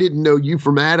know, I didn't know you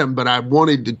from Adam, but I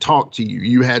wanted to talk to you.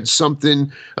 You had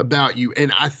something about you.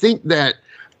 And I think that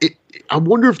I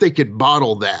wonder if they could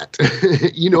bottle that.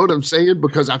 You know what I'm saying?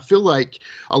 Because I feel like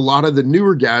a lot of the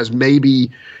newer guys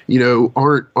maybe, you know,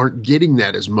 aren't getting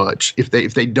that as much if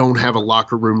they don't have a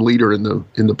locker room leader in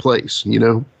the place, you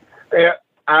know? Yeah,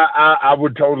 I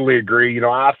would totally agree. You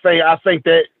know, I think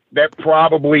that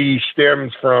probably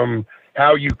stems from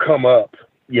how you come up,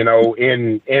 you know,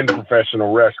 in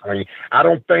professional wrestling. I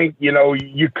don't think, you know,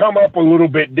 you come up a little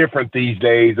bit different these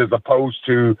days as opposed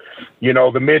to, you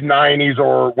know, the mid 90s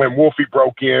or when Wolfie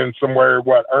broke in somewhere,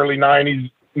 early 90s,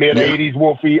 mid 80s,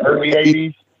 Wolfie, early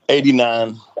 80s.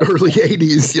 89. Early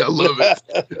 80s. Yeah, I love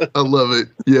it. I love it.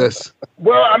 Yes.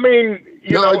 Well, I mean,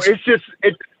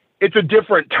 it's a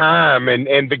different time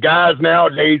and the guys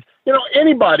nowadays, you know,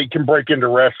 anybody can break into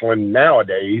wrestling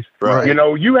nowadays. Right. You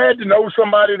know, you had to know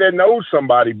somebody that knows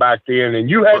somebody back then, and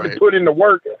you had to put in the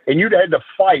work, and you had to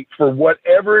fight for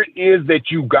whatever it is that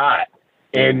you got.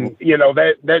 And you know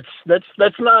that's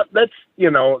you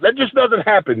know, that just doesn't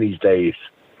happen these days.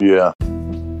 Yeah.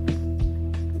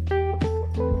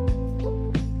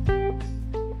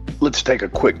 Let's take a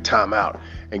quick time out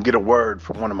and get a word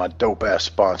from one of my dope-ass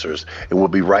sponsors, and we'll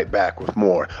be right back with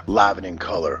more Live and in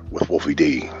Color with Wolfie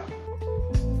D.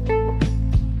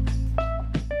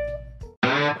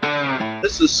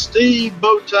 This is Steve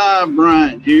Bowtie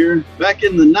Bryant here. Back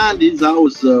in the 90s, I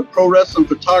was a pro wrestling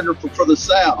photographer for the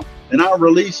South. And I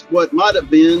released what might have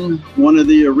been one of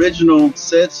the original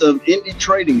sets of indie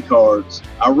trading cards.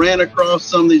 I ran across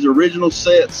some of these original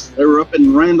sets. They were up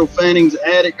in Randall Fanning's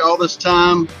attic all this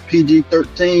time.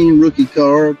 PG-13 rookie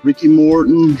card. Ricky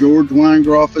Morton, George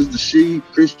Weingroff as the Sheep,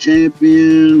 Chris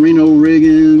Champion, Reno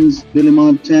Riggins, Billy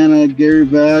Montana, Gary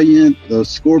Valiant, the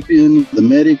Scorpion, the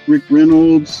Medic, Rick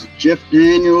Reynolds, Jeff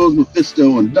Daniels,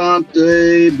 Mephisto and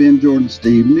Dante, Ben Jordan,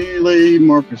 Steve Neely,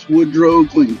 Marcus Woodrow,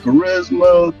 Clinton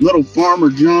Charisma, Little Farmer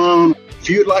John. If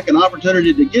you'd like an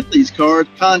opportunity to get these cards,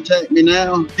 contact me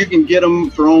now. You can get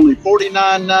them for only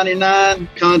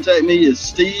 $49.99. Contact me at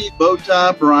Steve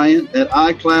Bowtie Bryant at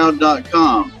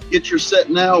iCloud.com. Get your set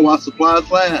now while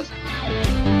supplies last.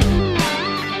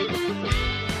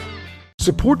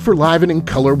 Support for Live and in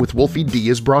Color with Wolfie D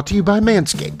is brought to you by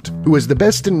Manscaped, who is the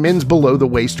best in men's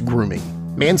below-the-waist grooming.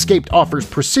 Manscaped offers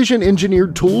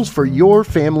precision-engineered tools for your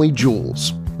family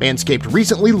jewels. Manscaped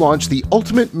recently launched the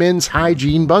Ultimate Men's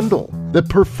Hygiene Bundle, the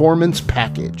Performance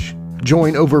Package.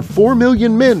 Join over 4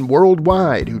 million men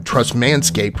worldwide who trust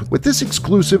Manscaped with this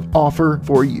exclusive offer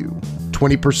for you.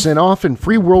 20% off and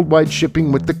free worldwide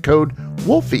shipping with the code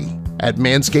WOLFIE at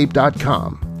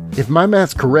manscaped.com. If my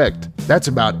math's correct, that's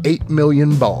about 8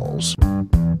 million balls.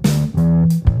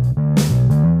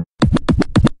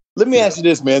 Let me ask you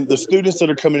this, man. The students that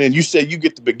are coming in, you said you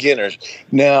get the beginners.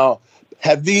 Now,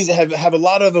 have a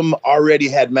lot of them already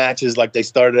had matches, like they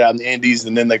started out in the indies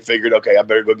and then they figured, okay, I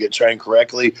better go get trained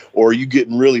correctly? Or are you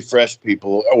getting really fresh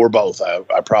people, or both?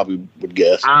 I probably would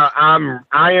guess. I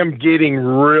am getting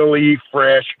really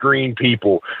fresh green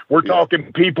people. We're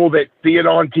talking people that see it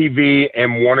on TV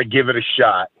and want to give it a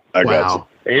shot. I got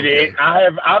you.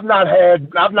 I've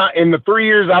not in the 3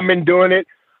 years I've been doing it,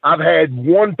 I've had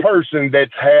one person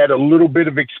that's had a little bit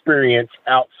of experience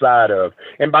outside of,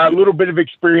 and by a little bit of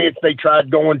experience, they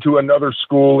tried going to another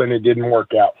school and it didn't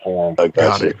work out for them.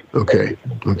 Got it. Okay.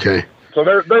 So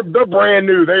they're brand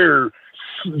new. They're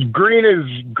green as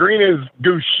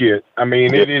goose shit. I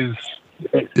mean, it is.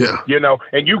 Yeah. You know,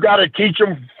 and you got to teach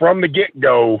them from the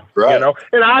get-go. Right. You know,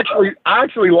 and I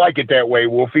actually like it that way,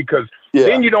 Wolfie, because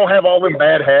then you don't have all them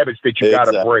bad habits that you got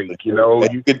to break. You know,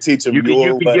 you can teach them. You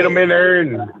can get them in there,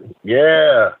 and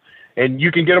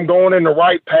you can get them going in the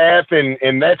right path,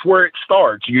 and that's where it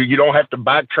starts. You don't have to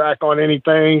backtrack on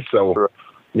anything. So,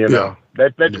 you know,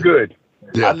 that's good.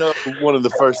 Yeah. I know one of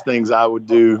the first things I would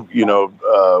do, you know,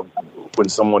 when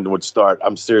someone would start,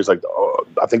 I'm serious. Like,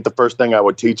 I think the first thing I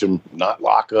would teach them, not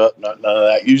lock up, none of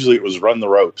that. Usually it was run the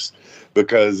ropes,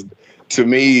 because to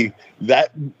me,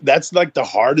 that's like the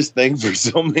hardest thing for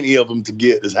so many of them to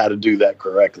get, is how to do that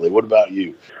correctly. What about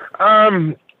you?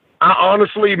 I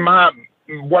honestly,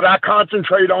 what I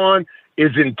concentrate on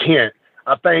is intent.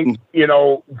 I think, you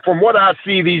know, from what I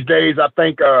see these days, I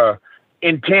think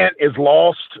intent is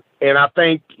lost. And I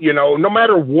think, you know, no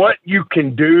matter what you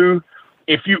can do,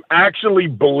 if you actually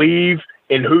believe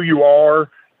in who you are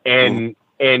and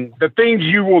the things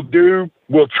you will do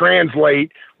will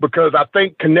translate, because I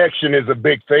think connection is a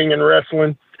big thing in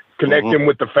wrestling, connecting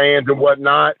with the fans and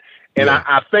whatnot. And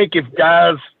I think if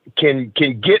guys can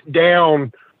get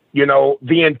down, you know,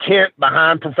 the intent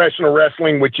behind professional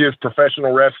wrestling, which is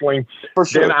professional wrestling,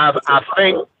 then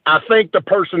I think the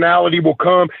personality will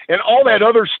come, and all that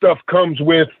other stuff comes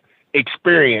with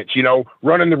experience, you know,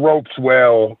 running the ropes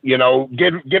well, you know,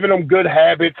 giving them good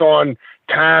habits on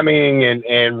timing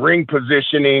and ring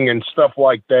positioning and stuff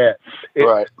like that.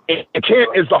 Intent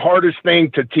is the hardest thing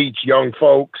to teach young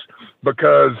folks,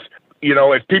 because, you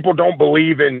know, if people don't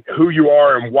believe in who you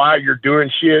are and why you're doing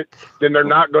shit, then they're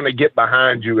not going to get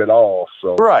behind you at all.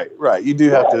 So right. You do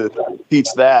have to teach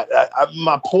that.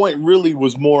 My point really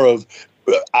was more of,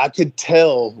 I could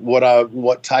tell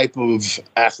what type of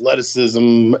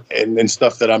athleticism and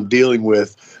stuff that I'm dealing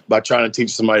with by trying to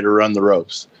teach somebody to run the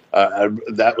ropes.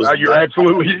 You're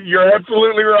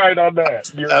absolutely right on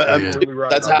that.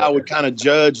 That's how I would kind of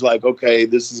judge, like, okay,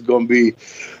 this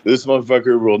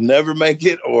motherfucker will never make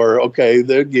it, or okay,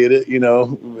 they'll get it. You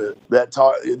know,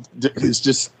 it's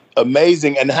just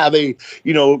amazing. And how they,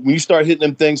 you know, when you start hitting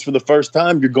them things for the first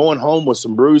time, you're going home with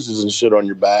some bruises and shit on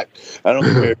your back. I don't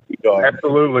care if you are.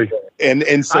 Absolutely.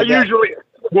 And so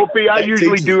Wolfie, I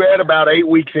usually do that about 8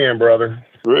 weeks in, brother.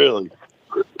 Really?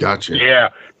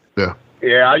 Gotcha.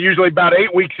 Yeah, I usually about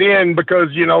 8 weeks in,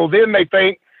 because, you know, then they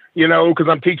think, you know, because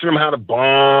I'm teaching them how to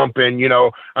bump, and, you know,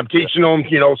 I'm teaching them,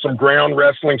 you know, some ground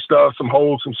wrestling stuff, some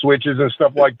holds, some switches and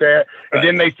stuff like that. And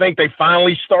then they think they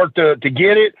finally start to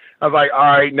get it. I was like, all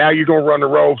right, now you're going to run the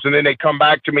ropes. And then they come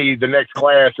back to me the next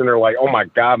class and they're like, oh my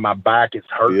God, my back is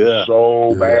hurting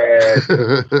so bad.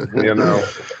 You know?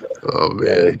 Oh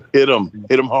man. Hit them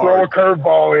hard. Throw a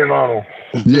curveball in on them.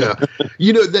 Yeah.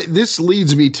 You know, this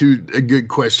leads me to a good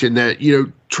question that, you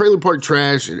know, Trailer Park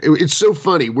Trash, it's so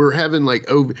funny. We're having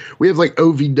we have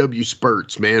OVW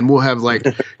spurts, man. We'll have like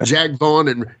Jack Vaughn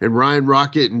and Ryan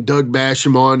Rocket and Doug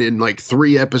Basham on in like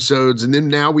 3 episodes. And then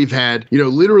now we've had, you know,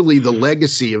 literally the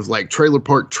legacy of like Trailer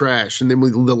Park Trash. And then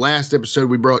the last episode,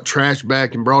 we brought Trash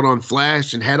back and brought on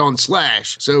Flash and had on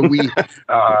Slash. So we have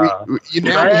on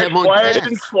Flash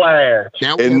and Slash.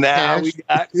 Now we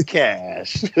got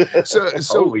Cash.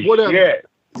 So what shit.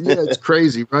 Yeah, it's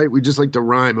crazy, right? We just like to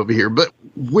rhyme over here. But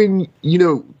when, you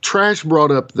know, Trash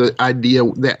brought up the idea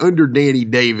that under Danny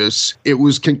Davis, it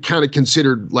was kind of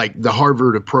considered like the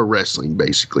Harvard of pro wrestling,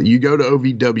 basically. You go to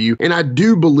OVW, and I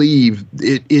do believe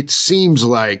it seems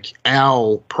like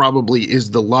Al probably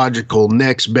is the logical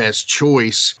next best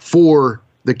choice for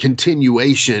the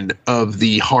continuation of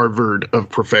the Harvard of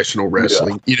professional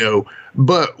wrestling, you know.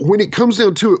 But when it comes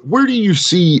down to it, where do you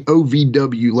see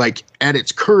OVW like at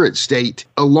its current state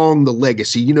along the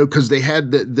legacy, you know, because they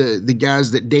had the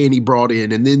guys that Danny brought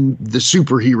in, and then the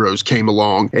superheroes came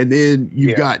along, and then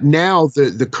you've got now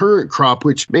the current crop,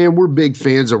 which, man, we're big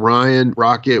fans of Ryan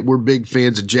Rocket, we're big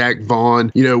fans of Jack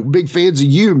Vaughn, you know, big fans of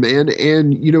you, man.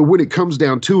 And you know, when it comes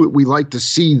down to it, we like to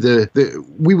see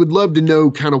we would love to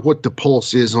know kind of what the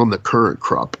pulse is on the current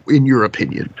crop, in your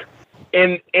opinion.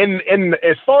 And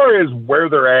as far as where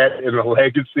they're at in the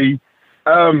legacy,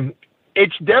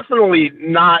 it's definitely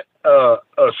not a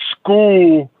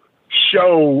school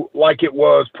show like it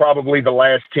was probably the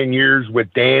last 10 years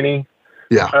with Danny.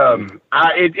 Yeah.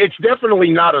 It's definitely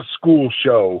not a school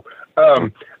show.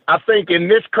 I think in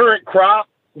this current crop,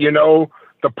 you know,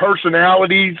 the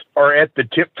personalities are at the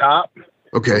tip top.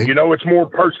 Okay. You know, it's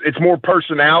more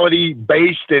personality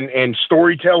based and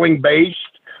storytelling based.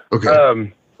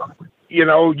 Okay. You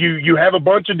know, you have a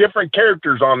bunch of different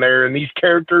characters on there, and these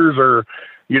characters are,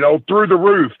 you know, through the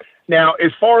roof. Now,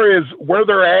 as far as where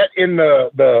they're at in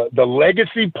the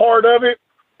legacy part of it,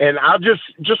 and I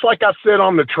just like I said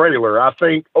on the trailer, I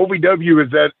think OVW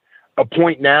is at a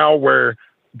point now where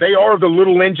they are the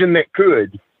little engine that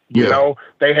could. You know,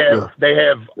 they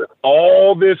have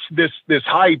all this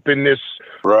hype and this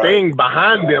thing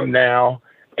behind them now,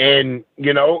 and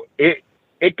you know, it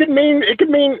could mean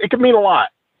a lot.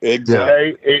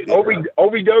 Exactly. Okay?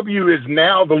 OVW is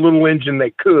now the little engine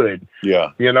that could.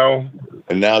 Yeah. You know?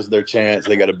 And now's their chance.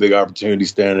 They got a big opportunity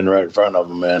standing right in front of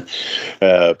them, man.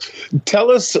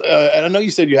 Tell us, and I know you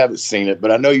said you haven't seen it,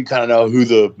 but I know you kind of know who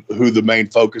the main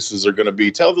focuses are going to be.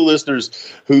 Tell the listeners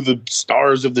who the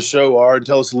stars of the show are, and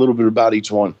tell us a little bit about each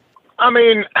one. I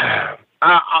mean,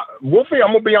 Wolfie,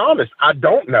 I'm gonna be honest. I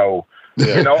don't know.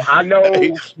 Yeah. You know, I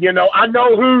know. You know, I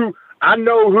know who.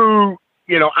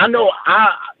 You know,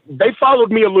 they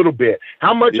followed me a little bit.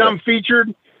 How much I'm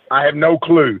featured, I have no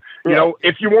clue. You know,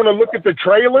 if you want to look at the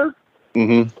trailer,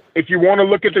 if you want to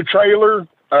look at the trailer,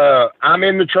 I'm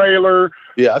in the trailer.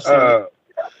 Yeah, I've seen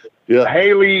it.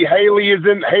 Haley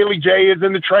J is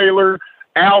in the trailer.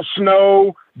 Al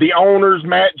Snow, the owners,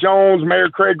 Matt Jones, Mayor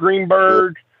Craig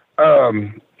Greenberg.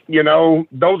 You know,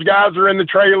 those guys are in the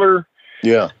trailer.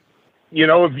 Yeah. You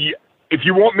know, if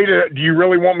you want me to, do you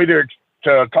really want me to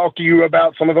talk to you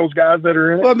about some of those guys that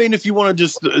are in it? Well, I mean, if you want to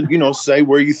just, you know, say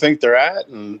where you think they're at,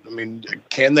 and I mean,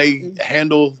 can they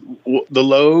handle the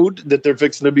load that they're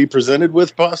fixing to be presented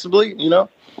with, possibly, you know?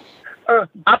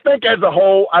 I think as a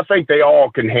whole, I think they all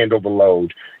can handle the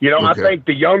load. You know, I think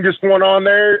the youngest one on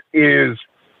there is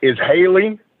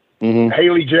Haley,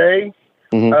 Haley J.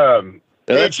 Can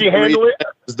she handle it?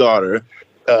 His daughter.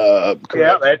 Yeah,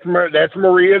 that's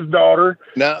Maria's daughter.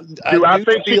 Now, do I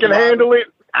think she can handle it?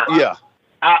 Yeah.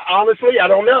 I honestly, I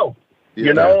don't know. Yeah.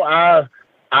 You know,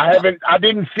 I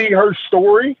didn't see her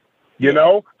story. You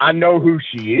know, I know who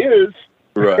she is.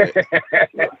 Right.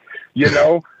 You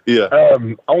know. Yeah.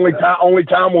 Only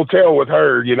time will tell with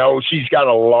her. You know, she's got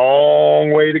a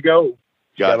long way to go.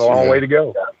 Got a long way to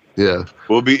go. Yeah.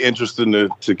 We'll be interested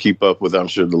to keep up with. I'm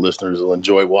sure the listeners will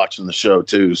enjoy watching the show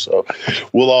too. So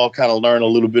we'll all kind of learn a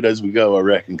little bit as we go, I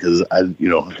reckon, because I'm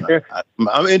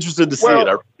interested to see it.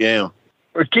 I really am.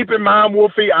 But keep in mind,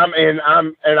 Wolfie, and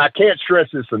I can't stress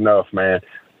this enough, man.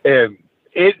 It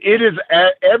is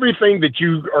everything that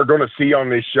you are going to see on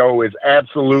this show is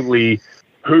absolutely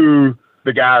who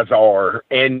the guys are,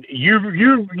 and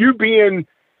you being,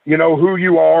 you know, who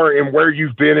you are and where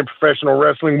you've been in professional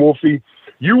wrestling, Wolfie,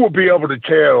 you will be able to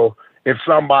tell if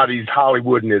somebody's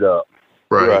Hollywooding it up.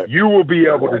 Right. You will be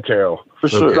able to tell. For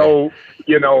sure. So,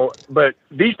 you know, but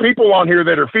these people on here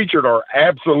that are featured are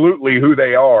absolutely who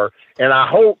they are. And I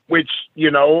hope, which, you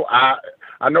know,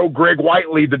 I know Greg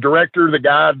Whiteley, the director, the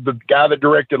guy that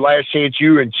directed Last Chance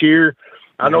U and Cheer.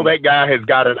 I know that guy has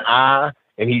got an eye,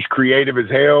 and he's creative as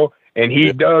hell, and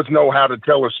he does know how to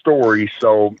tell a story.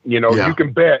 So, you know, you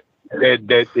can bet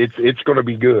that it's going to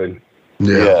be good.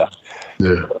 Yeah.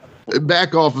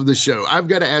 Back off of the show. I've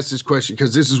got to ask this question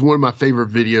because this is one of my favorite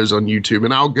videos on YouTube,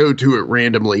 and I'll go to it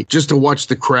randomly just to watch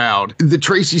the crowd. The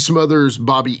Tracy Smothers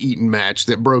Bobby Eaton match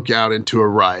that broke out into a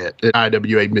riot at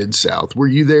IWA Mid-South. Were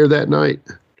you there that night?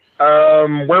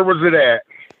 Where was it at?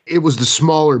 It was the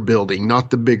smaller building,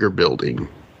 not the bigger building.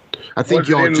 I think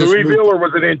y'all in Louisville, or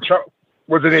was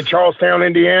it in Charlestown,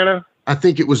 Indiana? I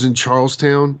think it was in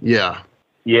Charlestown. Yeah.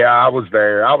 Yeah, I was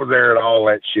there. I was there at all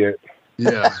that shit.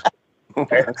 Yeah.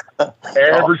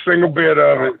 Every single bit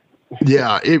of it.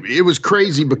 Yeah, it was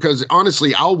crazy because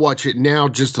honestly, I'll watch it now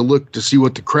just to look to see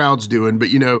what the crowd's doing. But,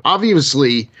 you know,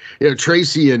 obviously, you know,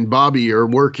 Tracy and Bobby are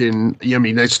working. I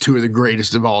mean, that's two of the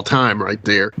greatest of all time right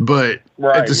there. But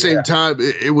Right, at the same time,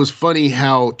 it was funny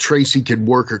how Tracy could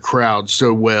work a crowd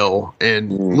so well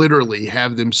and literally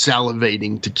have them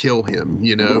salivating to kill him,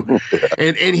 you know.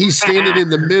 and he's standing in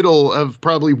the middle of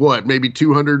probably maybe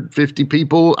 250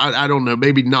 people. I don't know,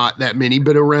 maybe not that many,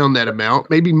 but around that amount,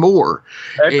 maybe more.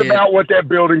 That's about what that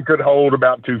building could hold,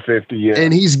 about 250. Yeah.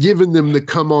 And he's giving them the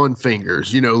come on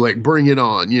fingers, you know, like bring it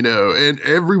on, you know. And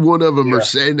every one of them are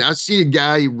saying, I see a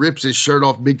guy, he rips his shirt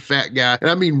off, big fat guy, and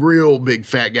I mean real big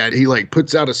fat guy. He like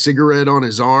puts out a cigarette on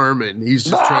his arm and he's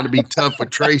just trying to be tough with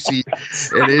Tracy.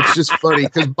 And it's just funny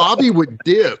because Bobby would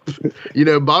dip, you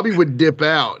know, Bobby would dip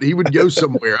out. He would go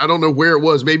somewhere. I don't know where it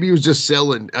was. Maybe he was just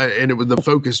selling and the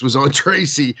focus was on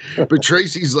Tracy. But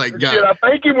Tracy's like, God. I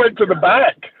think he went to the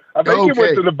back. I think he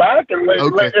went to the back and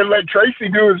let Tracy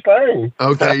do his thing.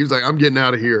 Okay, he was like, I'm getting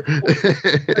out of here.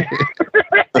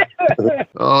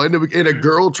 Oh, and a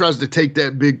girl tries to take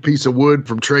that big piece of wood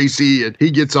from Tracy, and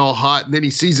he gets all hot, and then he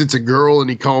sees it's a girl, and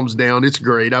he calms down. It's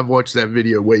great. I've watched that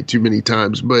video way too many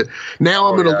times, but now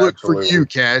I'm going to look for you,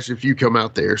 Cash, if you come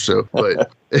out there. So,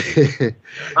 but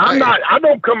I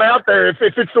don't come out there. If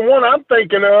it's the one I'm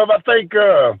thinking of, I think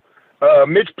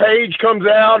Mitch Page comes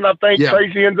out, and I think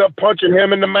Tracy ends up punching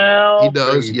him in the mouth. He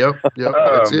does. Yep.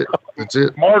 That's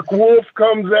it. Mark Wolf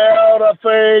comes out, I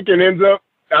think, and ends up,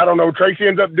 I don't know, Tracy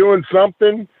ends up doing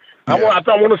something. I want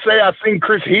to say I've seen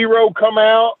Chris Hero come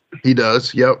out. He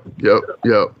does. Yep. Yeah,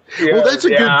 Well, that's a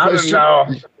good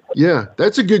question. Yeah,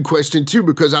 that's a good question, too,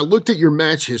 because I looked at your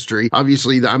match history.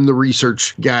 Obviously, I'm the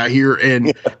research guy here,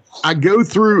 and I go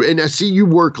through and I see you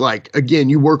work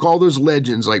you work all those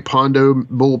legends like Pondo,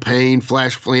 Bull Payne,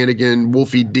 Flash Flanagan,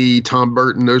 Wolfie D, Tom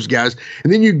Burton, those guys.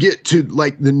 And then you get to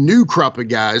like the new crop of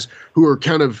guys who are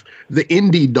kind of the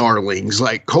indie darlings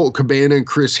like Colt Cabana and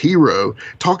Chris Hero.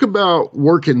 Talk about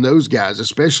working those guys,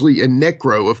 especially in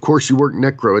Necro. Of course, you worked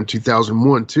Necro in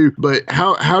 2001 too, but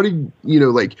how did, you know,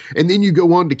 like, and then you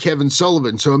go on to Kevin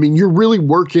Sullivan. So, I mean, you're really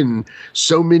working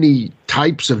so many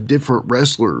types of different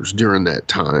wrestlers during that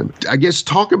time. I guess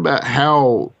talk about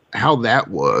how that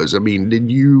was. I mean,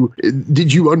 did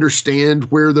you understand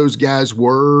where those guys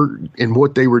were and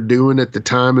what they were doing at the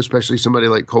time, especially somebody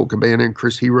like Colt Cabana and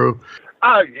Chris Hero?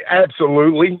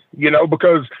 Absolutely. You know,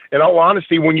 because in all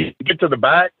honesty, when you get to the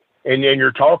back and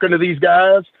you're talking to these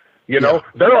guys, you know,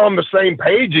 they're on the same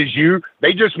page as you.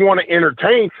 They just want to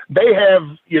entertain. They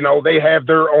have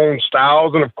their own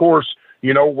styles. And of course,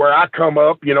 you know, where I come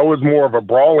up, you know, is more of a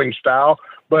brawling style.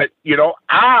 But, you know,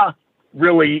 I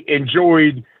really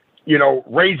enjoyed, you know,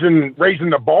 raising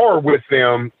the bar with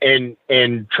them and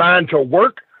trying to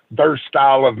work their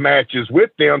style of matches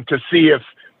with them to see if,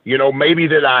 you know, maybe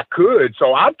that I could.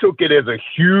 So I took it as a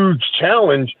huge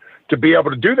challenge to be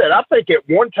able to do that. I think at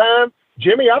one time,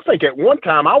 Jimmy, I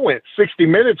went 60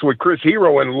 minutes with Chris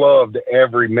Hero and loved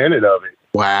every minute of it.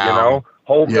 Wow. You know,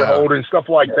 hold and stuff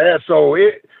like that. So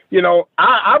it, you know,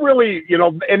 I really, you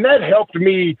know, and that helped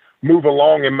me move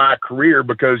along in my career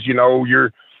because, you know,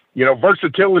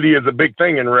 versatility is a big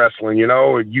thing in wrestling. You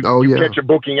know, you catch a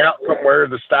booking out somewhere,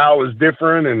 the style is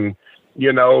different, and,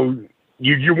 you know,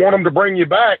 you want them to bring you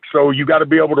back. So you got to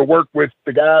be able to work with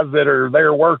the guys that are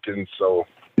there working. So.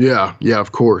 Yeah,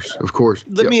 of course.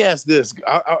 Let me ask this.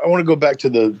 I want to go back to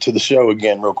the show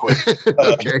again real quick.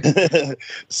 Okay.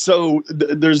 So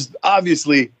there's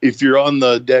obviously, if you're on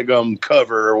the daggum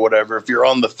cover or whatever, if you're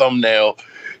on the thumbnail,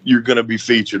 you're going to be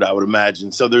featured, I would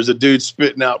imagine. So there's a dude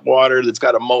spitting out water that's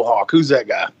got a mohawk. Who's that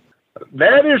guy?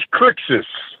 That is Crixus.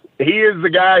 He is the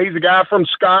guy. He's a guy from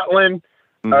Scotland.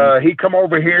 Mm-hmm. He come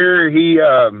over here.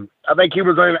 I think he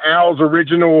was in Al's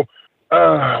original,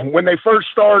 when they first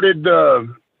started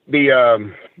the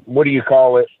what do you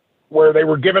call it, where they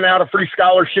were giving out a free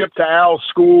scholarship to Al's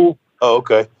school. Oh,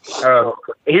 okay.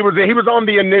 He was on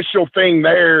the initial thing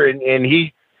there, and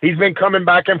he's been coming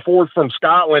back and forth from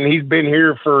Scotland. He's been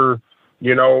here for,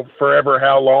 you know, forever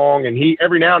how long, and he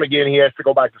every now and again he has to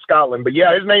go back to Scotland. But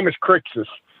yeah, his name is Crixus.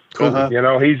 Cool. You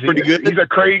know, he's pretty good. He's a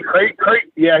crazy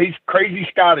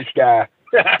Scottish guy.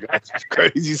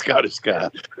 Crazy Scottish guy,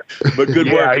 but good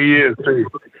work. Yeah, he is too.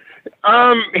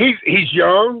 He's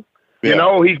young. You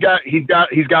know, he's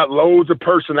got loads of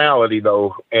personality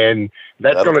though, and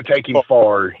that's going to take him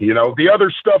far. You know, the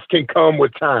other stuff can come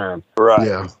with time.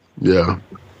 Right. Yeah.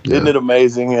 Isn't it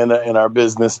amazing in our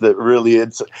business that really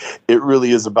it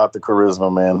really is about the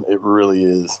charisma, man. It really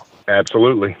is.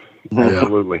 Absolutely.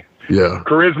 Absolutely. Yeah.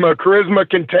 Charisma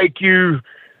can take you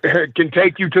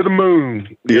to the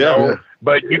moon. You know?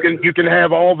 But you can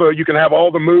have all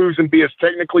the moves and be as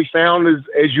technically sound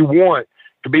as you want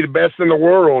to be the best in the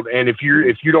world. And if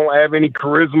you don't have any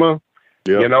charisma,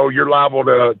 you know, you're liable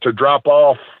to drop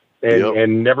off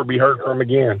and never be heard from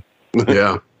again.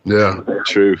 Yeah.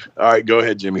 True. All right, go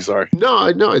ahead, Jimmy. Sorry.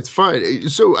 No, it's fine.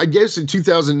 So I guess in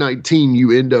 2019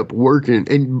 you end up working,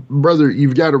 and brother,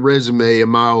 you've got a resume a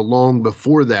mile long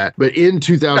before that. But in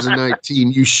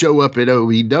 2019 you show up at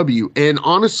OVW, and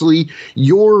honestly,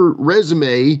 your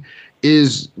resume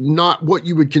is not what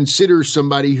you would consider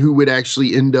somebody who would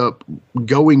actually end up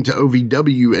going to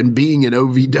OVW and being an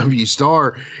OVW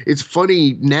star. It's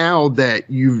funny now that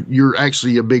you're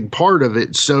actually a big part of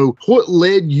it. So what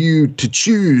led you to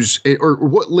choose, or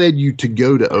what led you to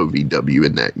go to OVW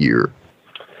in that year?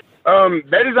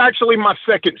 That is actually my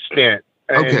second stint.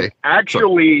 And okay.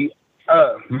 Actually,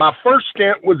 my first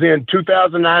stint was in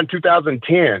 2009,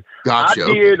 2010.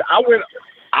 Gotcha.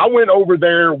 I went over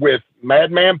there with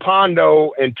Madman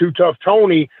Pondo and Too Tough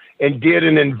Tony and did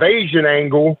an invasion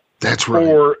angle. That's right.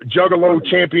 For Juggalo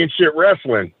Championship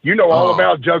Wrestling. You know all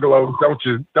about Juggalos,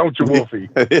 don't you, Wolfie?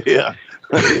 Yeah.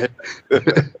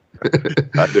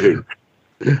 I do.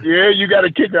 Yeah, you got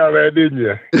a kick out of that, didn't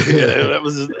you? Yeah,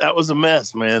 that was a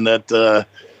mess, man. That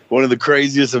one of the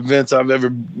craziest events I've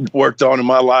ever worked on in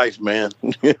my life, man.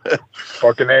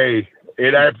 Fucking A.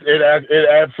 It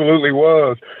absolutely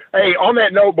was. Hey, on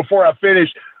that note, before I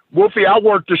finish, Wolfie, I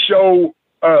worked the show.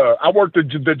 I worked the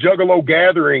Juggalo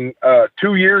Gathering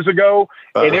 2 years ago,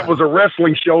 and it was a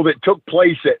wrestling show that took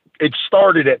place it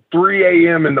started at 3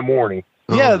 a.m. in the morning.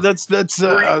 Yeah, that's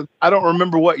I don't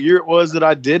remember what year it was that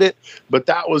I did it, but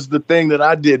that was the thing that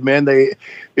I did, man.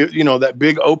 That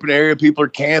big open area, people are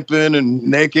camping and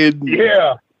naked.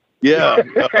 Yeah. Yeah.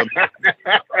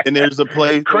 And there's a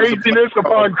place. Craziness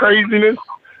upon craziness.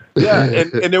 Yeah.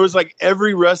 And there was like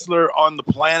every wrestler on the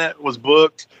planet was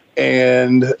booked.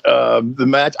 And the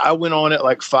match, I went on at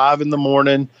like 5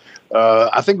 a.m.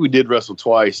 I think we did wrestle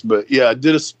twice, but yeah, I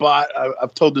did a spot.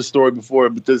 I've told this story before,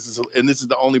 but this is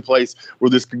the only place where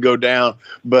this could go down.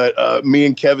 But me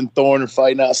and Kevin Thorne are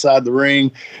fighting outside the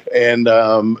ring, and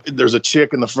there's a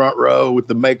chick in the front row with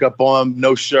the makeup on,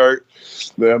 no shirt,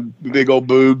 the big old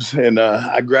boobs, and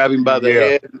I grab him by the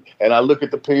head, and I look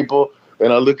at the people.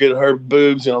 And I look at her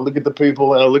boobs, and I look at the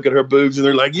people, and I look at her boobs, and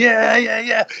they're like, yeah, yeah,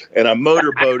 yeah. And I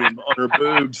motorboat him on her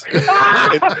boobs.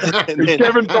 and then,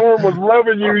 Kevin Thorne was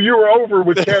loving you. You were over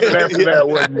with Kevin after that,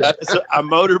 wasn't you? So I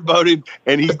motorboat him,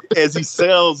 and as he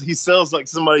sells like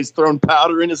somebody's thrown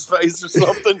powder in his face or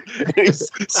something. And he's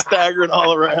staggering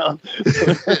all around.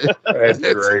 That's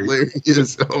great.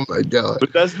 Hilarious. Oh my God.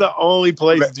 But that's the only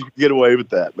place that you can get away with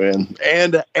that, man.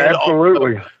 And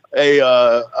absolutely. Also,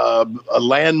 a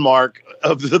landmark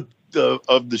of the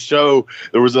show,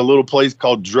 there was a little place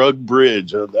called Drug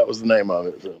Bridge. That was the name of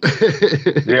it.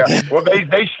 Yeah. Well,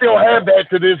 they still have that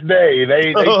to this day.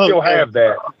 They still have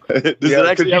that. Does it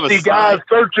actually have a sign? Guys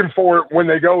searching for it when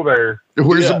they go there.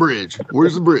 Where's the bridge?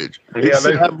 Where's the bridge? Yeah,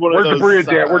 where's the bridge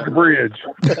at? Where's the bridge?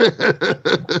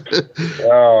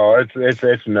 Oh,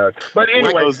 it's nuts. But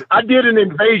anyway, I did an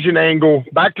invasion angle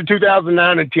back to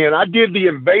 2009 and 10. I did the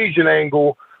invasion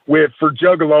angle for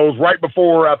Juggalos right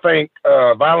before I think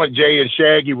Violent J and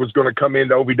Shaggy was going to come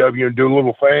into OVW and do a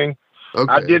little thing. Okay.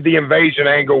 I did the invasion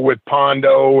angle with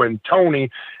Pondo and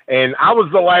Tony, and I was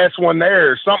the last one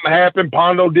there. Something happened.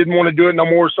 Pondo didn't want to do it no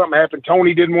more. Something happened.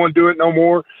 Tony didn't want to do it no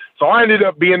more. So I ended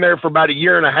up being there for about a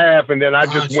year and a half, and then I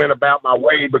just went about my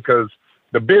way because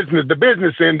the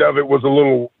business end of it was a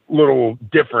little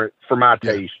different for my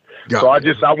taste. So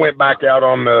I went back out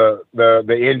on the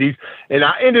indies, and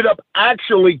I ended up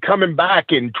actually coming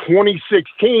back in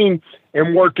 2016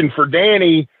 and working for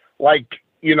Danny, like,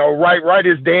 right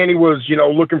as Danny was,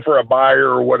 looking for a buyer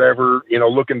or whatever,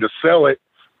 looking to sell it.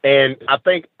 And I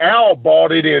think Al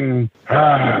bought it in,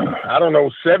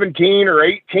 17 or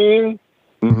 18.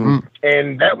 Mm-hmm.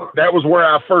 And that was where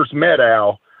I first met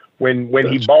Al when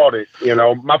he bought it.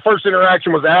 My first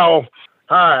interaction was Al.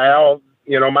 Hi, Al.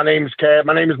 My name is Cat.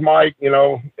 My name is Mike.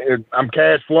 I'm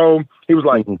Cash Flow. He was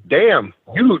like, "Damn,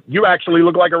 you actually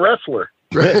look like a wrestler."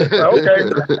 Okay.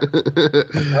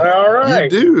 All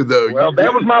right. You do though. Well,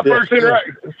 that was my first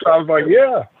interaction. So I was like,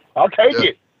 "Yeah, I'll take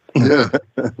it." Yeah.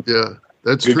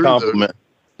 That's good true. Compliment.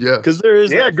 Though. Yeah. Because there is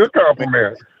good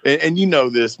compliment. And you know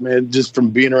this, man, just from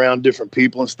being around different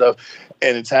people and stuff.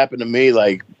 And it's happened to me.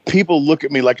 Like, people look at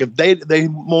me like if they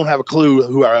won't have a clue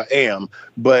who I am.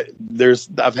 But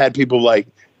I've had people like,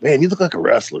 man, you look like a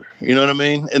wrestler. You know what I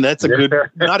mean? And that's a good.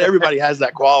 Not everybody has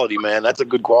that quality, man. That's a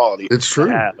good quality. It's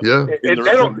true. Yeah.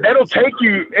 That'll take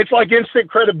you. It's like instant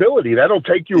credibility. That'll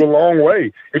take you a long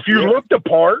way. If you look the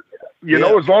part,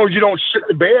 as long as you don't shit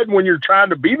the bed when you're trying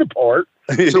to be the part.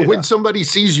 So when somebody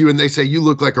sees you and they say you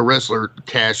look like a wrestler,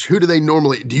 Cash, who do they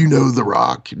normally? Do you know The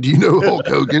Rock? Do you know Hulk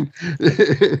Hogan?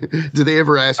 Do they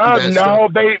ever ask you that? No,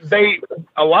 they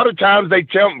a lot of times they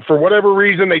tell, for whatever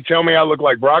reason, they tell me I look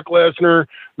like Brock Lesnar.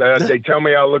 They tell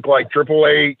me I look like Triple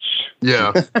H.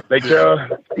 Yeah. They tell,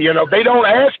 they don't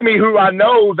ask me who I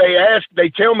know. They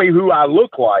tell me who I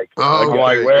look like. Oh, I'm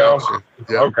like, well, gotcha.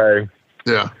 Yeah. okay.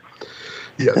 Yeah.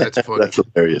 Yeah, that's funny. That's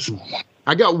hilarious.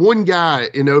 I got one guy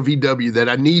in OVW that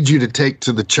I need you to take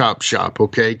to the chop shop.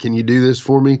 Okay, can you do this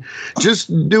for me? Just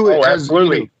do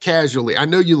it casually. I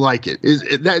know you like it. Is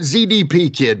that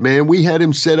ZDP kid, man? We had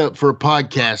him set up for a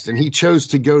podcast, and he chose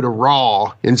to go to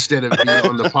Raw instead of being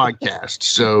on the podcast.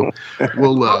 So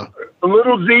we'll. A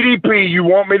little ZDP. You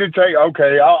want me to take?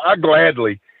 Okay, I'll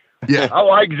gladly. Yeah, I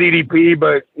like ZDP,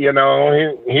 but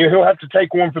he'll have to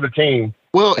take one for the team.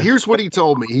 Well, here's what he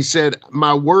told me. He said,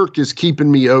 my work is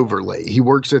keeping me overlay. He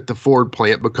works at the Ford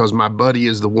plant because my buddy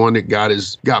is the one that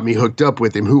got me hooked up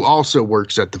with him, who also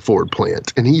works at the Ford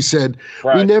plant. And he said,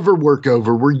 we never work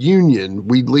over. We're union.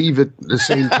 We leave at the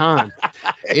same time.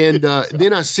 And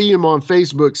then I see him on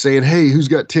Facebook saying, hey, who's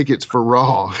got tickets for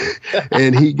Raw?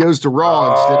 And he goes to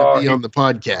Raw instead of being on the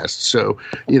podcast. So,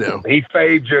 He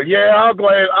fades you. Yeah,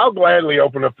 I'll gladly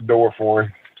open up the door for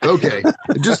him. Okay.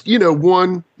 Just,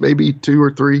 one, maybe two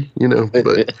or three,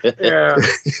 but yeah,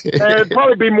 it'd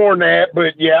probably be more than that,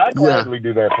 but yeah, I'd gladly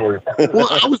do that for you. Well,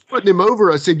 I was putting him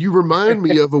over. I said, you remind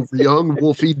me of a young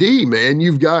Wolfie D, man.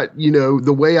 You've got,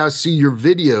 the way I see your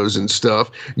videos and stuff,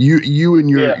 you and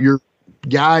your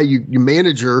guy, your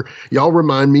manager, y'all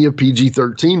remind me of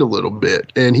PG-13 a little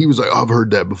bit. And he was like, I've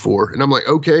heard that before. And I'm like,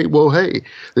 okay, well, hey,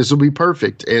 this will be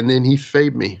perfect. And then he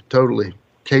fabed me totally.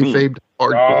 K-fabed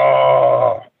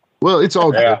hardcore. Well, it's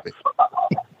all good.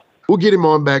 We'll get him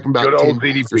on back in about 10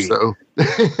 minutes or so.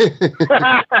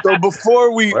 So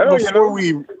before we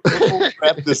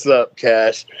wrap this up,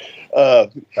 Cash,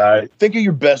 think of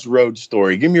your best road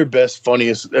story. Give me your best,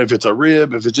 funniest, if it's a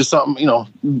rib, if it's just something,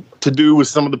 to do with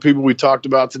some of the people we talked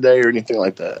about today or anything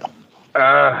like that.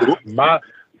 The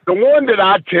one that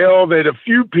I tell that a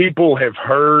few people have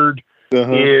heard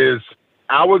is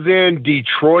I was in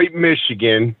Detroit,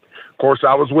 Michigan. Of course,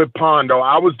 I was with Pondo.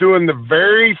 I was doing the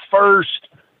very first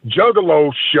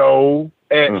Juggalo show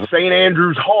at St.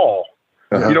 Andrews Hall.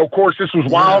 Of course, this was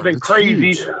wild and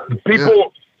crazy.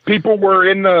 Huge. People were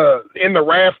in the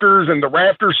rafters, and the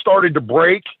rafters started to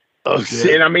break. Oh,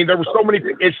 shit. And I mean, there were so many.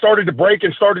 It started to break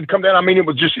and started to come down. I mean, it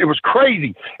was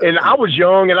crazy. And I was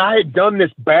young, and I had done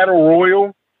this battle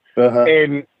royal,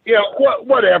 and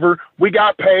whatever. We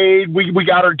got paid. We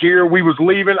got our gear. We was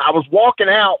leaving. I was walking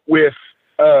out with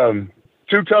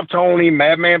Too Tough Tony,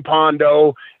 Madman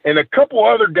Pondo, and a couple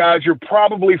other guys you're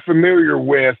probably familiar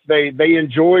with. They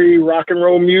enjoy rock and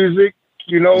roll music.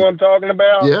 You know what I'm talking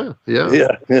about? Yeah. They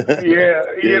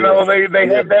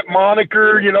have that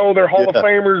moniker. They're Hall of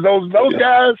Famers. Those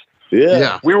guys.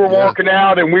 Yeah. We were walking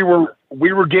out, and we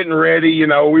were getting ready.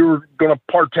 We were going to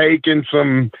partake in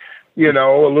some, a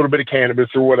little bit of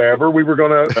cannabis or whatever. We were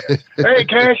going to. Hey,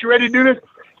 Cash, you ready to do this?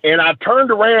 And I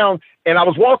turned around, and I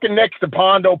was walking next to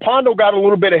Pondo. Pondo got a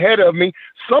little bit ahead of me.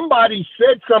 Somebody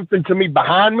said something to me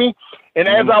behind me, and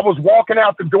as I was walking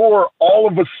out the door, all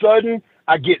of a sudden,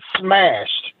 I get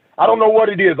smashed. I don't know what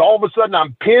it is. All of a sudden,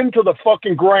 I'm pinned to the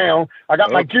fucking ground. I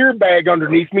got my gear bag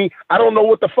underneath me. I don't know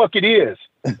what the fuck it is.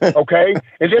 Okay?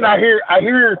 And then I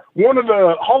hear one of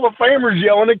the Hall of Famers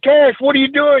yelling at Cash, what are you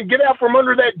doing? Get out from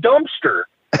under that dumpster.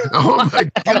 Oh, my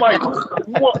God. I'm like,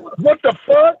 what the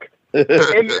fuck?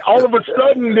 And all of a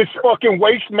sudden, this fucking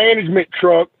waste management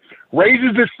truck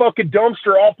raises this fucking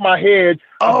dumpster off my head.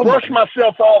 I brush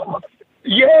myself off.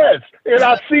 Yes. And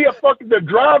I see the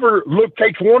driver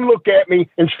takes one look at me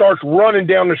and starts running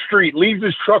down the street, leaves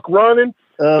his truck running,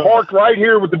 parked right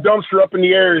here with the dumpster up in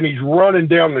the air, and he's running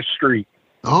down the street.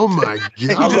 Oh, my God. He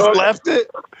just left it?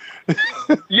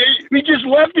 Yeah, he just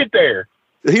left it there.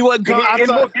 He wasn't going.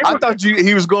 I thought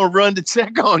he was going to run to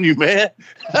check on you, man.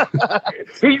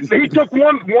 he took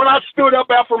one. When I stood up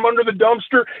out from under the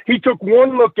dumpster, he took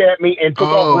one look at me and took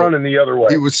off running the other way.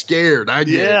 He was scared. I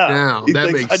get it now.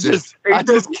 That makes sense. I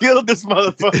just killed this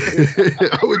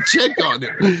motherfucker. I would check on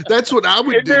him. That's what I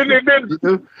would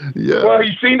do. Yeah. Well,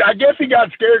 I guess he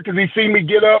got scared because he seen me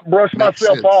get up, brush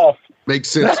myself off. Makes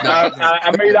sense now. I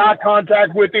made eye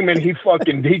contact with him, and he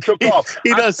took off.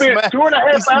 He spent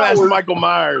 2.5 hours. Michael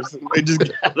Myers. They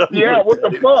just yeah, what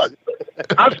the fuck?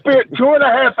 I spent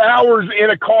 2.5 hours in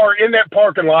a car in that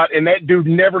parking lot, and that dude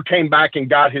never came back and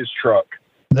got his truck.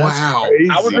 Wow.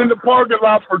 I was in the parking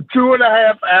lot for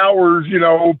 2.5 hours,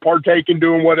 partaking,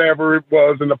 doing whatever it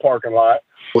was in the parking lot.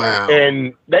 Wow.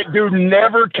 And that dude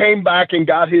never came back and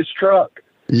got his truck.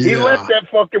 Yeah. He left that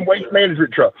fucking waste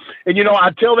management truck. And, you know,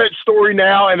 I tell that story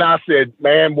now, and I said,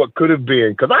 man, what could have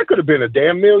been? Because I could have been a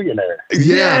damn millionaire.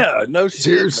 Yeah, no shit,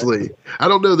 seriously. Man. I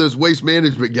don't know those waste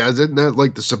management guys. Isn't that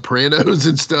like the Sopranos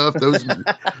and stuff?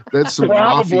 That's some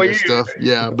mafia stuff.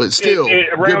 Yeah, but still,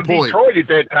 around good point. Detroit at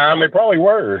that time, they probably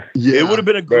were. Yeah. It would have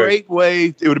been a great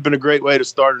way. It would have been a great way to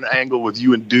start an angle with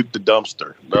you and Duke the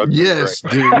dumpster. Yes,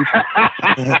 dude.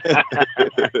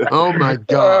 Oh my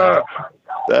God.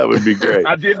 That would be great.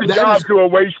 I did the job to a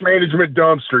waste management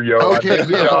dumpster, yo. Okay,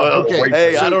 okay.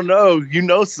 Hey, I don't know. You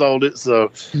sold it,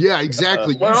 so. Yeah,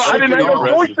 exactly. Well, I didn't have no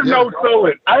choice to no-sell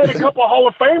it. I had a couple of Hall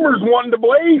of Famers wanting to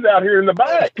blaze out here in the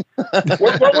back.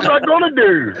 What was I going to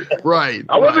do? Right.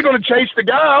 I wasn't going to chase the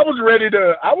guy. I was ready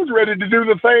to do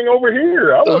the thing over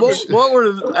here. What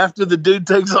were after the dude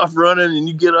takes off running and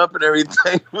you get up and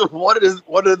everything? What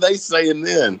are they saying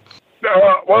then?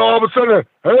 Well, all of a sudden,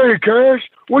 hey, Cash,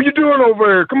 what you doing over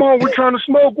there? Come on, we're trying to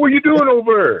smoke. What you doing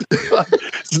over there?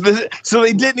 So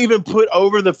they didn't even put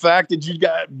over the fact that you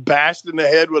got bashed in the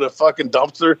head with a fucking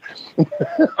dumpster?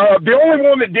 The only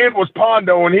one that did was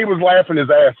Pondo, and he was laughing his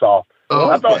ass off.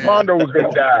 I thought Pondo was going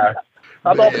to die.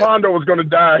 I thought Pondo was going to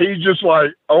die. He's just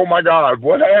like, oh, my God,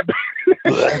 what happened?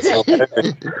 I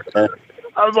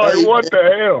was like, what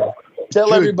the hell?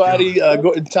 Tell everybody,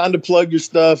 time to plug your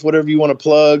stuff, whatever you want to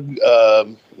plug,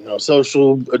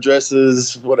 social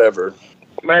addresses, whatever.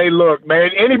 Hey, look,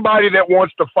 man, anybody that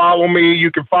wants to follow me, you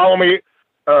can follow me.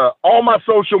 All my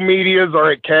social medias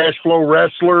are at Cashflow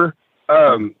Wrestler.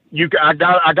 I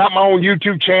got my own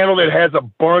YouTube channel that has a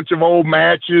bunch of old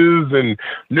matches and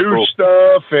new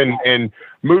stuff and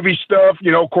movie stuff.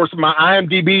 You know, of course, my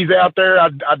IMDb's out there. I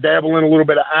dabble in a little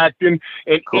bit of acting.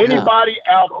 And anybody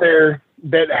out there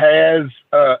that has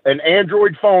an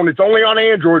Android phone, it's only on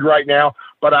Android right now,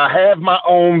 but I have my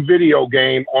own video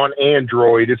game on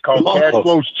Android. It's called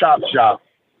Cashflow's Chop Shop.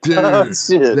 Dude,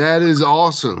 that is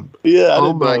awesome. Yeah.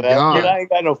 Oh my God. I ain't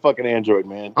got no fucking Android,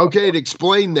 man. Okay, to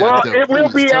explain that. Well, though, it will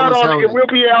be out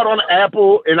on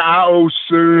Apple and iOS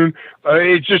soon.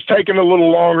 It's just taking a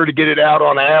little longer to get it out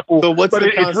on Apple. So what's the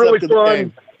concept it's really of the fun.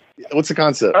 game? What's the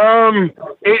concept?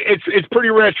 It's pretty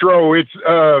retro. It's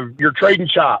you're trading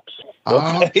chops.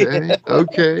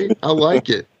 Okay. I like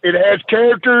it. It has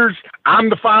characters.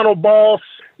 I'm the final boss.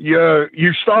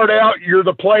 You start out, you're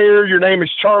the player. Your name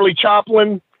is Charlie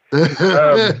Chaplin.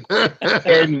 And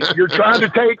you're trying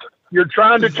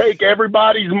to take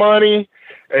everybody's money,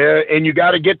 and you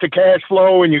got to get to cash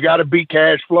flow, and you got to beat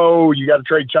cash flow. You got to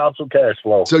trade chops with cash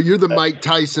flow. So you're the Mike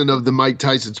Tyson of the Mike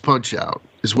Tyson's Punch Out,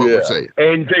 is what we're saying.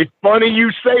 And it's funny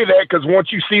you say that, because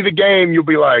once you see the game, you'll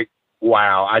be like,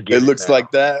 "Wow, I get it." It looks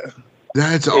like that.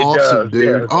 That's awesome,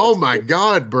 dude. Yeah. Oh my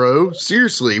God, bro.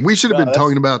 Seriously. We should have been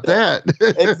talking about that.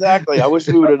 Exactly. I wish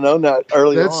we would have known that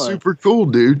early on. That's super cool,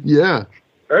 dude. Yeah.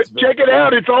 Check it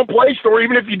out. It's on Play Store,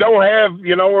 even if you don't have,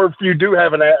 or if you do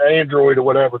have an Android or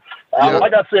whatever.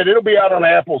 Like I said, it'll be out on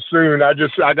Apple soon. I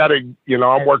got to,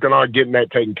 I'm working on getting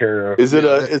that taken care of. Is it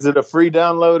a free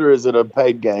download or is it a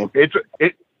paid game?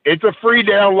 It's a free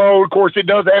download. Of course, it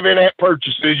does have in-app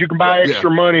purchases. You can buy extra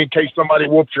money in case somebody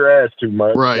whoops your ass too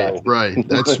much. Right.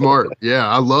 That's smart. Yeah,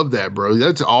 I love that, bro.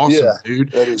 That's awesome,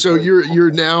 dude. So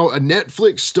you're now a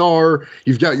Netflix star.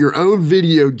 You've got your own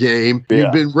video game. Yeah.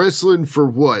 You've been wrestling for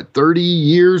what, 30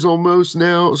 years almost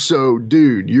now? So,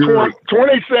 dude, you're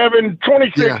 27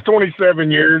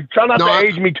 years. Try not to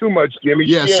age me too much, Jimmy.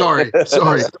 Yeah, sorry.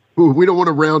 Ooh, we don't want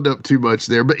to round up too much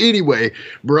there. But anyway,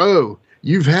 bro,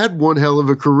 you've had one hell of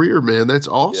a career, man. That's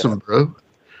awesome, bro.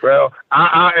 Well,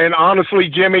 and honestly,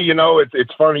 Jimmy,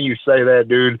 it's funny you say that,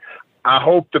 dude. I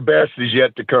hope the best is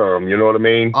yet to come. You know what I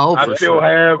mean? Oh, I still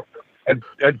have,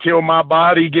 until my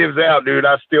body gives out, dude,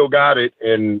 I still got it.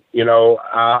 And,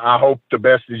 I hope the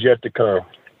best is yet to come.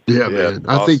 Yeah, man.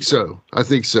 Awesome. I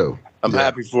think so. I'm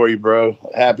happy for you, bro.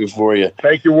 Happy for you.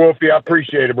 Thank you, Wolfie. I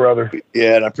appreciate it, brother.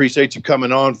 Yeah, and I appreciate you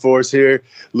coming on for us here.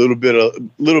 A little bit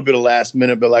of last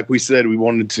minute, but like we said, we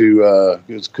wanted to,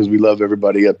 because we love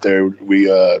everybody up there. We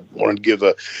wanted to give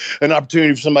an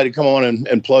opportunity for somebody to come on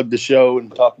and plug the show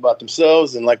and talk about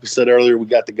themselves. And like we said earlier, we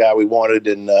got the guy we wanted,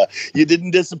 and you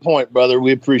didn't disappoint, brother.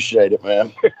 We appreciate it,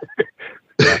 man.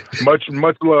 Much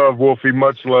love, Wolfie.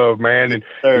 Much love, man.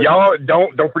 And y'all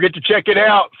don't forget to check it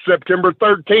out. September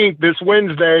 13th, this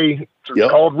Wednesday.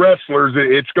 It's called Wrestlers.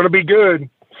 It's going to be good.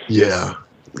 Yeah,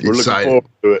 we're looking forward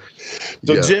to it.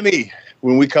 So, Jimmy,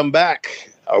 when we come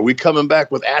back, Are we coming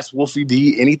back with Ask Wolfie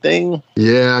D anything?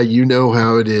 Yeah, you know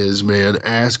how it is, man.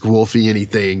 Ask Wolfie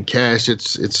anything. Cash,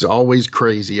 it's always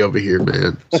crazy over here,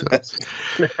 man. So.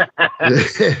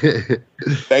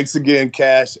 Thanks again,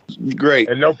 Cash. Great.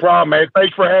 And no problem, man.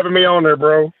 Thanks for having me on there,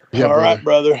 bro. Yeah, all right,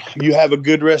 brother. You have a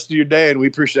good rest of your day, and we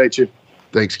appreciate you.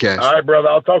 Thanks, Cash. All right, brother.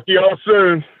 I'll talk to you all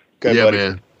soon. Okay, yeah, buddy.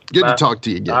 man. Good to talk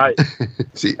to you again. All right.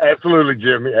 See. Absolutely,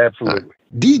 Jimmy. Absolutely. Right.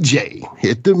 DJ,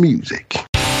 hit the music.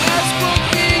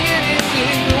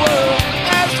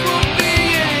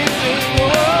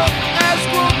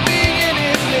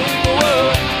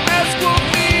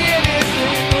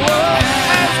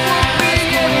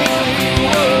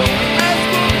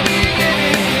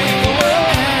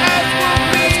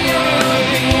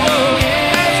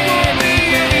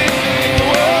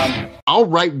 All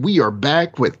right, we are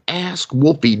back with Ask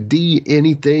Wolfie D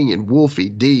Anything, and Wolfie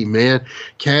D, man,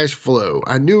 cash flow.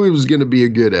 I knew it was going to be a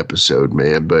good episode,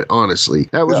 man, but honestly,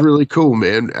 that was really cool,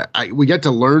 man. We got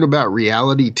to learn about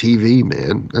reality TV,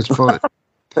 man. That's fun.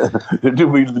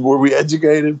 Were we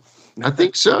educated? I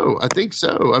think so.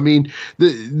 I mean,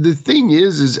 the thing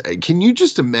is can you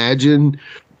just imagine?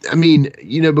 I mean,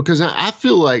 because I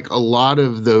feel like a lot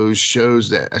of those shows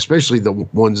that, especially the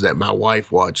ones that my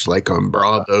wife watched, like on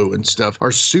Bravo and stuff,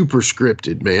 are super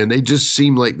scripted, man. They just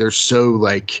seem like they're so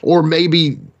like, or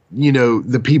maybe,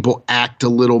 the people act a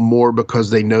little more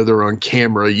because they know they're on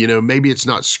camera. Maybe it's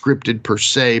not scripted per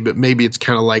se, but maybe it's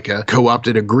kind of like a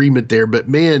co-opted agreement there. But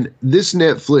man, this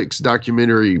Netflix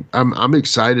documentary, I'm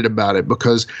excited about it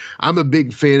because I'm a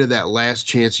big fan of that Last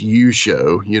Chance U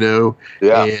show,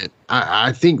 Yeah. And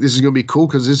I think this is going to be cool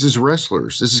because this is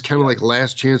wrestlers. This is kind of like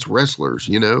Last Chance wrestlers,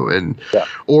 and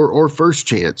or First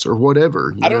Chance or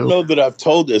whatever. I don't know that I've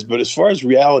told this, but as far as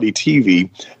reality TV,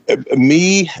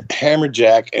 me,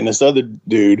 Hammerjack, and this other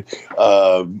dude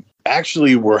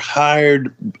actually were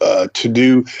hired to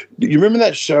do. You remember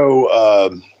that show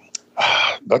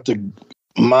about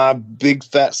My Big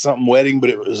Fat Something Wedding? But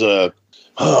it was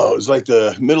it was like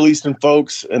the Middle Eastern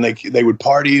folks, and they would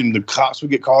party, and the cops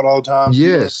would get called all the time.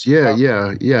 Yes, yeah,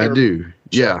 I do.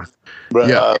 Yeah,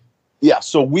 but,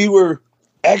 So we were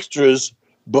extras,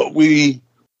 but we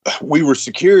were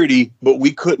security, but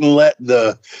we couldn't let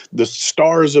the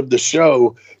stars of the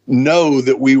show know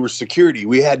that we were security.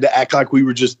 We had to act like we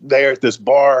were just there at this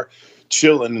bar,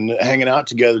 chilling and hanging out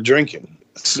together, drinking.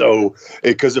 So,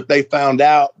 because if they found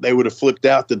out, they would have flipped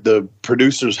out that the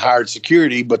producers hired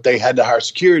security, but they had to hire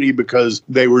security because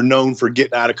they were known for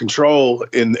getting out of control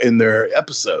in their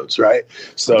episodes, right?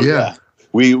 So,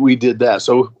 we did that.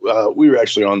 So, we were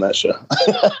actually on that show.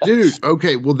 Dude,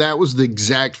 okay. Well, that was the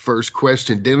exact first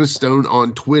question. Dennis Stone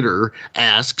on Twitter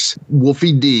asks,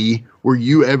 Wolfie D, were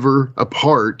you ever a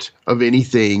part of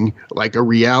anything like a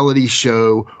reality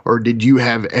show, or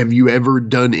have you ever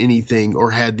done anything or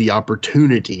had the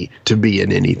opportunity to be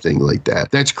in anything like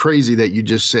that? That's crazy that you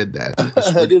just said that.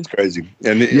 That is crazy.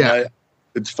 And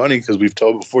it's funny because we've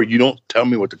told before, you don't tell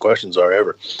me what the questions are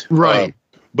ever. Right.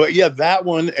 But yeah, that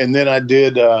one. And then I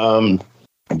did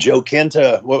Joe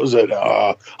Kenta, what was it?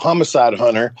 Homicide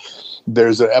Hunter.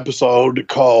 There's an episode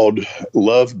called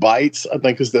Love Bites, I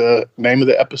think is the name of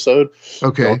the episode.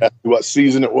 Okay. Don't ask me what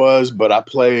season it was, but I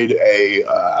played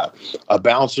a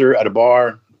bouncer at a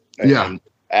bar. And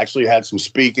actually had some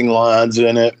speaking lines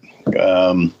in it.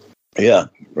 That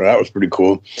was pretty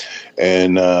cool.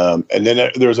 And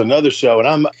then there's another show,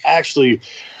 and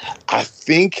I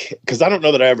think, because I don't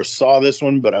know that I ever saw this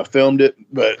one, but I filmed it.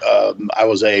 But I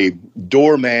was a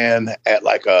doorman at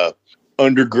like a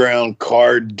underground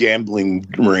card gambling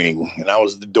ring, and I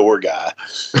was the door guy.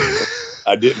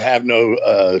 I didn't have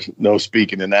no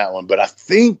speaking in that one, but I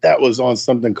think that was on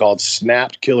something called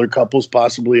Snapped Killer Couples,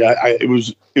 possibly. It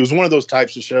was one of those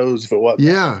types of shows. If it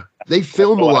wasn't, they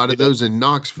film a lot of those in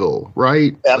Knoxville,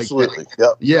 right? Absolutely.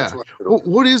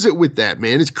 What is it with that,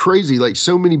 man? It's crazy. Like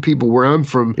so many people where I'm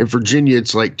from in Virginia,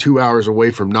 it's like 2 hours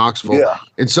away from Knoxville. Yeah.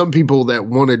 And some people that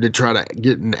wanted to try to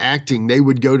get in acting, they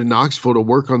would go to Knoxville to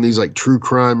work on these like true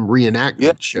crime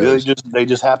reenactment shows. They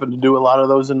just happen to do a lot of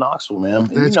those in Knoxville, man.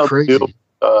 That's crazy.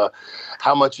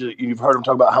 How much you've heard them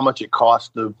talk about how much it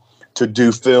costs to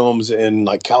do films in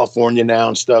like California now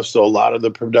and stuff. So a lot of the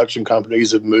production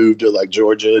companies have moved to like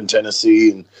Georgia and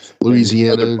Tennessee and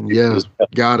Louisiana.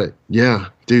 Got it. Yeah,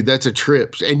 dude, that's a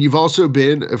trip. And you've also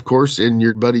been, of course, in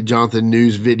your buddy Jonathan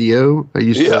News video. I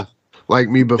used to like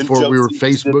me before we were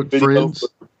Facebook friends.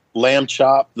 Lamb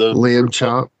Chop. Lamb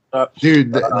Chop.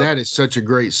 Dude, that is such a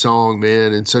great song,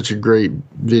 man, and such a great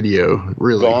video.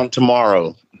 Really. Gone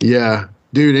Tomorrow. Yeah.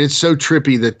 Dude, it's so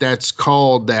trippy that that's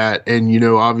called that. And, you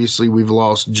know, obviously we've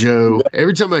lost Joe.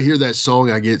 Every time I hear that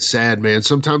song, I get sad, man.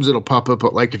 Sometimes it'll pop up,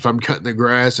 like if I'm cutting the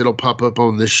grass, it'll pop up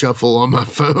on the shuffle on my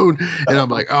phone. And I'm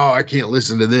like, oh, I can't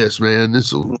listen to this, man.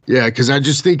 Because I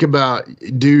just think about,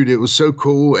 dude, it was so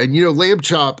cool. And, you know, Lamb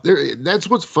Chop, that's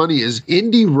what's funny is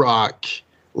indie rock,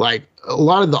 like, a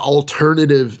lot of the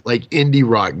alternative, like indie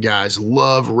rock guys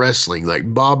love wrestling.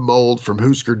 Like Bob Mould from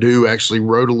Husker Du actually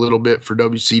wrote a little bit for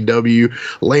WCW.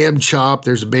 Lamb Chop,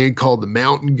 there's a band called the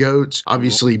Mountain Goats.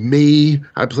 Obviously me,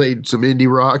 I played some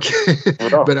indie rock.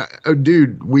 But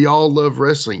dude, we all love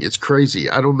wrestling. It's crazy.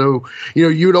 I don't know. You know,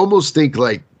 you would almost think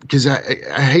like, because I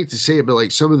hate to say it, but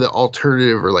like some of the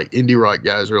alternative or like indie rock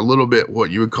guys are a little bit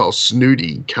what you would call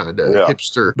snooty, kind of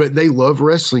hipster, but they love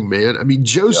wrestling, man. I mean,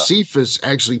 Joe Cephas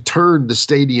actually turned the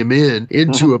Stadium Inn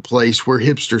into a place where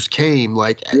hipsters came.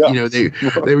 Like, you know, they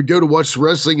would go to watch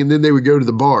wrestling and then they would go to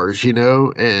the bars, you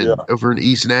know, and over in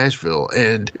East Nashville.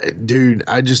 And dude,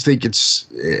 I just think it's,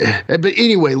 but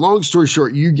anyway, long story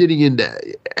short, you getting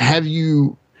into, have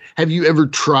you ever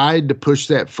tried to push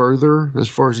that further as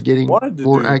far as getting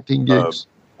more acting gigs?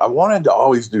 I wanted to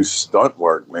always do stunt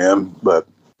work, man, but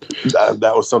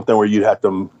that was something where you'd have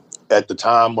to, at the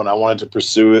time when I wanted to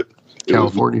pursue it,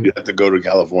 California. You have to go to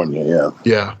California,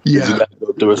 Yeah. You have to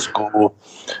go to a school,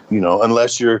 you know,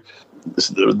 unless you're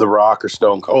The Rock or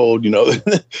Stone Cold, you know.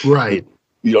 Right.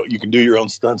 You know, you can do your own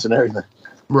stunts and everything.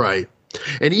 Right.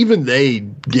 And even they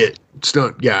get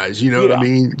stunt guys, you know what I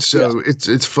mean? So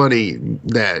it's funny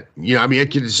that, you know, I mean, I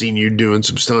could have seen you doing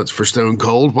some stunts for Stone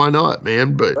Cold. Why not,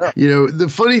 man? But, you know, the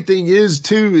funny thing is,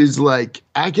 too, is like,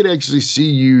 I could actually see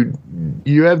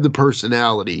you have the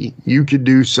personality. You could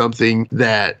do something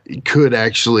that could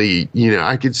actually, you know,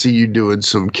 I could see you doing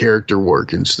some character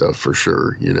work and stuff for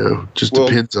sure, you know, just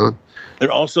depends on. And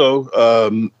also,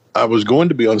 I was going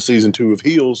to be on season 2 of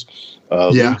Heels.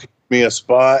 Luke me a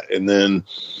spot, and then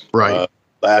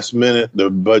last minute the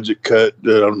budget cut.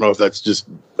 I don't know if that's just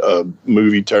a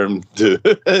movie term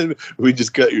to we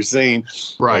just cut your scene,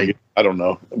 right? I don't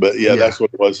know, but that's what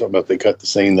it was. Something about they cut the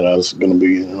scene that I was going to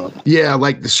be in. Yeah,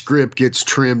 like the script gets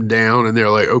trimmed down, and they're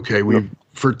like, okay,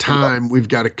 for time, we've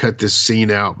got to cut this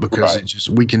scene out because it just,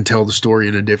 we can tell the story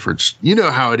in a different, you know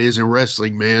how it is in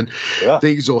wrestling, man.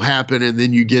 Things will happen and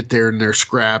then you get there and they're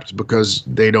scrapped because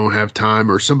they don't have time,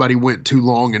 or somebody went too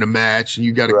long in a match and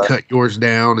you got to cut yours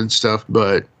down and stuff.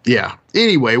 But yeah.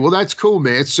 Anyway, well, that's cool,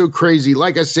 man. It's so crazy.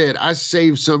 Like I said, I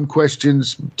saved some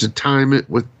questions to time it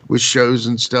with shows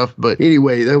and stuff. But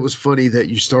anyway, that was funny that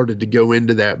you started to go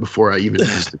into that before I even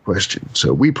asked the question.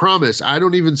 So we promise I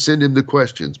don't even send him the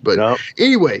questions. But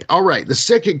anyway, all right. The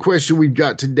second question we've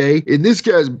got today, and this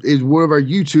guy is one of our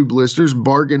YouTube listeners,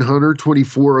 Bargain Hunter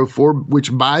 2404,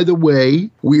 which, by the way,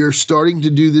 we are starting to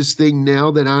do this thing now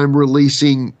that I'm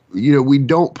releasing. You know, we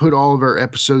don't put all of our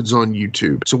episodes on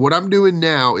YouTube. So what I'm doing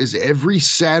now is every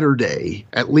Saturday,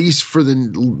 at least for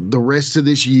the rest of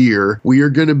this year, we are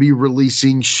going to be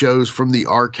releasing shows from the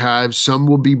archives. Some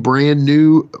will be brand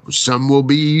new. Some will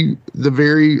be the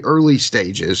very early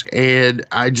stages. And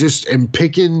I just am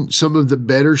picking some of the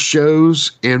better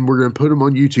shows, and we're going to put them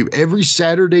on YouTube. Every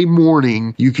Saturday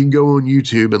morning, you can go on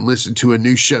YouTube and listen to a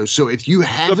new show. So if you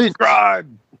haven't... Subscribe.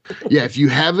 Yeah, if you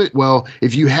haven't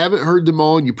heard them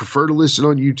all and you prefer to listen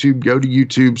on YouTube, go to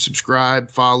YouTube, subscribe,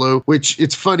 follow, which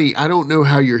it's funny. I don't know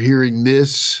how you're hearing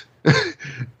this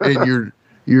and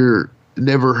you're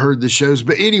never heard the shows.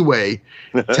 But anyway,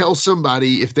 tell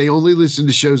somebody if they only listen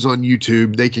to shows on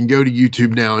YouTube, they can go to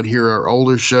YouTube now and hear our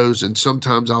older shows. And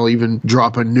sometimes I'll even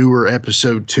drop a newer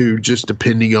episode too, just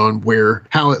depending on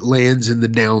how it lands in the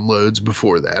downloads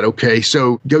before that. Okay.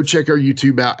 So go check our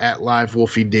YouTube out at Live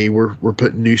Wolfie D. We're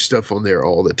putting new stuff on there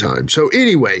all the time. So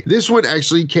anyway, this one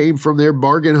actually came from their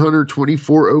Bargain Hunter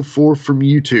 2404 from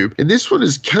YouTube. And this one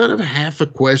is kind of half a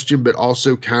question, but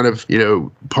also kind of, you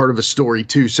know, part of a story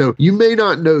too. So you may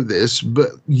not know this, but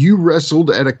you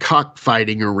wrestled at a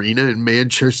cockfighting arena in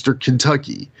Manchester,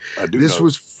 Kentucky. I do.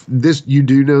 You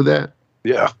do know that?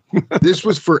 Yeah. This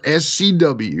was for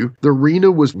SCW. The arena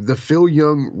was the Phil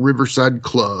Young Riverside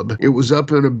Club. It was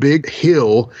up on a big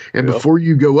hill, and before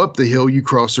you go up the hill, you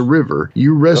cross a river.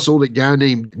 You wrestled a guy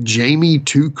named Jamie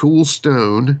Too Cool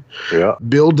Stone. Yeah.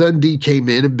 Bill Dundee came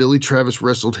in, and Billy Travis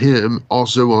wrestled him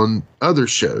also on other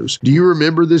shows. Do you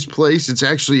remember this place? It's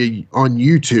actually on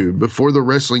YouTube. Before the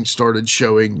wrestling started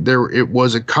showing, it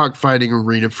was a cockfighting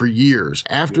arena for years.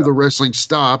 After the wrestling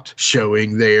stopped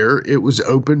showing there, it was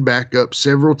opened back up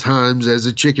several times as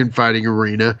a chicken fighting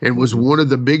arena and was one of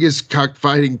the biggest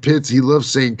cockfighting pits. He loves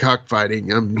saying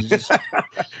cockfighting.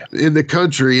 in the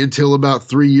country until about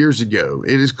 3 years ago.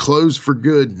 It is closed for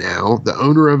good now. The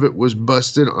owner of it was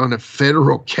busted on a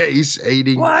federal case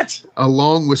aiding,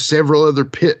 along with several other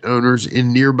pit owners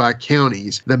in nearby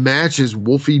counties. The match is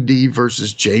Wolfie D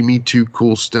versus Jamie Too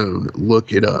Cool Stone.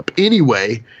 Look it up.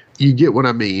 Anyway, you get what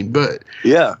I mean. But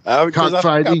yeah,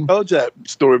 cockfighting. I told that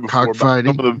story before.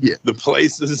 Cockfighting. The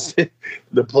places,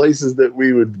 the places that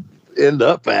we would end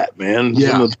up at, man.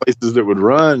 Yeah. Some of the places that would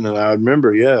run. And I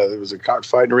remember, there was a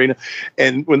cockfighting arena.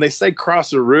 And when they say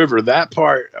cross a river, that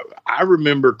part, I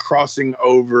remember crossing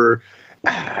over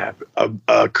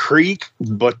a creek,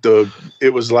 but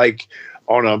it was like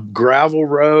on a gravel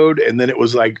road, and then it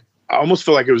was like, I almost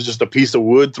feel like it was just a piece of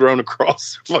wood thrown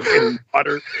across fucking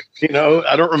water.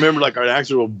 I don't remember like an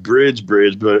actual bridge,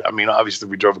 but I mean, obviously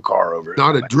we drove a car over it.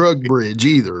 Not a drug bridge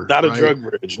either. Not a drug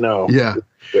bridge, no. Yeah.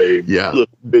 A little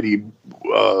bitty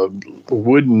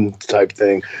wooden type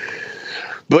thing.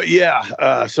 But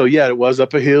it was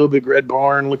up a hill, big red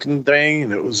barn looking thing,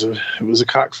 and it was a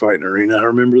cockfighting arena. I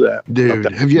remember that. Dude,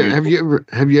 have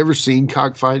you ever seen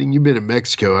cockfighting? You've been in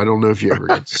Mexico. I don't know if you ever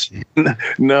got to see it.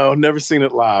 No, never seen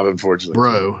it live, unfortunately.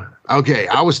 Bro. Okay,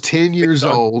 I was 10 years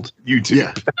old.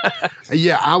 YouTube.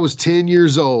 Yeah, I was 10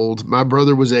 years old. My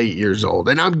brother was 8 years old.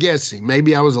 And I'm guessing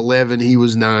maybe I was 11, he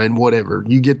was 9, whatever.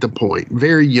 You get the point.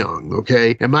 Very young,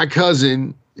 okay? And my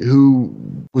cousin, who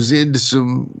was into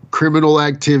some criminal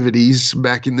activities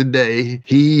back in the day,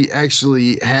 he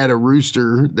actually had a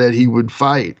rooster that he would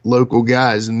fight local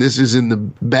guys. And this is in the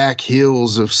back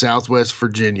hills of Southwest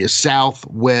Virginia,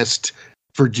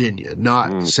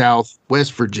 not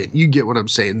Southwest Virginia. You get what I'm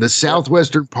saying. The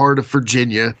southwestern part of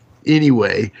Virginia.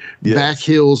 Anyway, back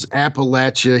hills,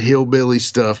 Appalachia, hillbilly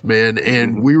stuff, man.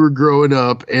 And we were growing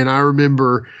up, and I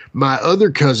remember my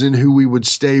other cousin who we would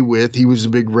stay with, he was a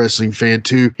big wrestling fan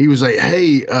too. He was like,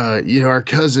 hey, our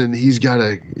cousin, he's got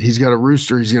a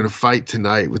rooster. He's going to fight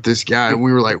tonight with this guy. And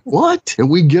we were like, what?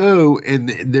 And we go, and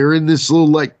they're in this little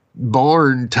like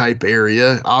barn type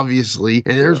area, obviously,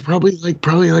 and there's probably like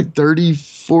 30,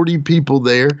 40 people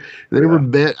there. They were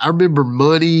bet. I remember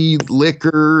money,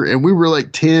 liquor, and we were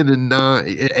like 10 and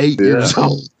 8 years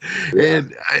old.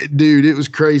 And dude, it was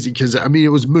crazy because it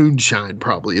was moonshine,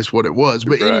 probably is what it was.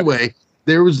 But anyway,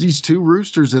 there was these two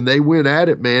roosters and they went at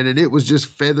it, man, and it was just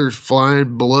feathers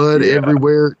flying, blood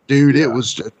everywhere, dude. It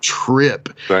was a trip.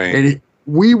 And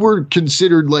we were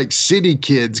considered like city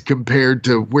kids compared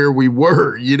to where we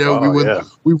were.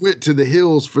 We went to the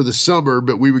hills for the summer,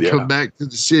 but we would come back to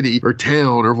the city or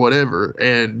town or whatever.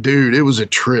 And dude, it was a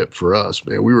trip for us,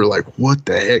 man. We were like, what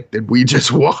the heck did we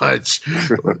just watch?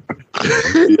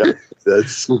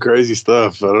 That's some crazy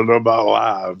stuff. I don't know about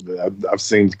live, but I've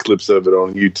seen clips of it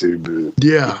on YouTube.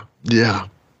 Yeah.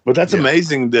 But that's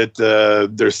amazing that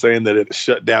they're saying that it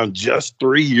shut down just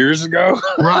 3 years ago.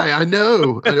 Right, I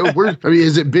know.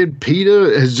 Has it been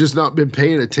PETA has just not been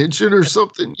paying attention or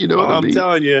something? You know what I mean? I'm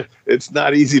telling you, it's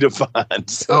not easy to find.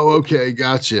 So. Oh, okay.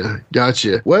 Gotcha.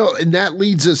 Well, and that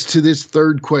leads us to this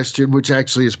third question, which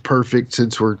actually is perfect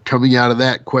since we're coming out of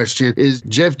that question. Is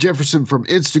Jeff Jefferson from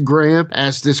Instagram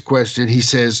asked this question. He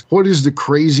says, what is the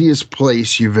craziest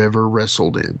place you've ever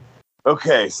wrestled in?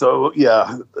 Okay, so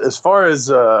as far as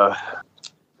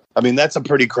that's a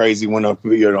pretty crazy one. A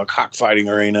cockfighting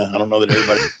arena. I don't know that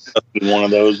everybody's been one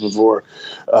of those before.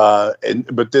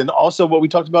 But then also what we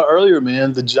talked about earlier,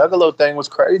 man, the Juggalo thing was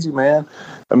crazy, man.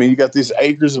 I mean, you got these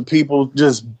acres of people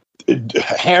just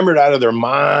hammered out of their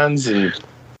minds and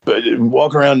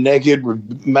walk around naked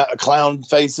with clown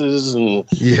faces, and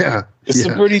it's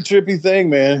a pretty trippy thing,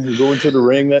 man. You go into the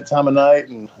ring that time of night,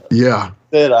 and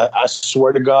I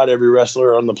swear to God, every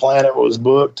wrestler on the planet was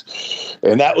booked,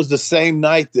 and that was the same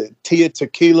night that Tia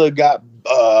Tequila got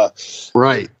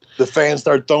the fans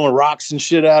started throwing rocks and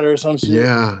shit at her or some shit.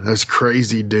 Yeah, that's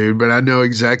crazy, dude. But I know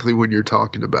exactly what you're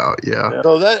talking about. Yeah.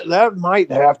 So that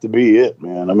might have to be it,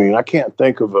 man. I mean, I can't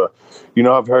think of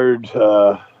I've heard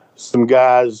some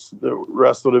guys that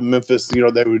wrestled in Memphis, they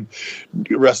would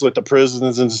wrestle at the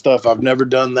prisons and stuff. I've never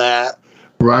done that.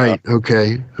 Right.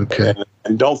 Okay.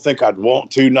 And don't think I'd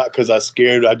want to, not because I'm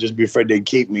scared. I'd just be afraid they'd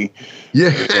keep me. Yeah.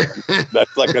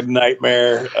 That's like a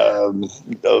nightmare.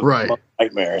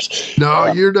 Nightmares.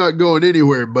 No, you're not going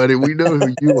anywhere, buddy. We know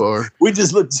who you are. We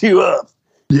just looked you up.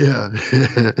 Yeah.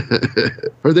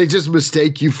 Or they just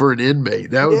mistake you for an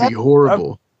inmate. That would be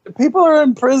horrible. People are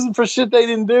in prison for shit they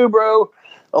didn't do, bro.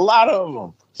 A lot of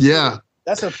them. Yeah.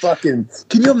 That's can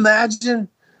you imagine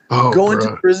going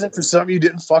to prison for something you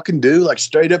didn't fucking do? Like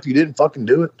straight up, you didn't fucking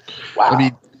do it. Wow. I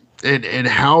mean, and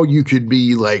how you could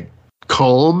be like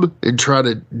calm and try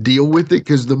to deal with it,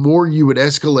 because the more you would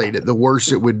escalate it, the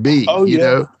worse it would be. Oh,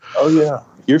 yeah.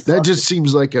 That just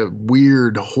seems like a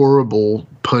weird, horrible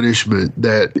punishment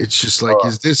that it's just like,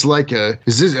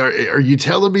 are you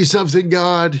telling me something,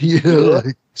 God?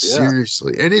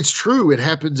 Seriously. And it's true. It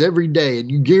happens every day.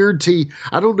 And you guarantee,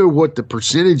 I don't know what the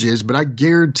percentage is, but I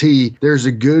guarantee there's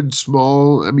a good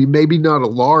small, I mean, maybe not a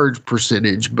large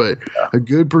percentage, but a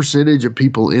good percentage of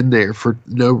people in there for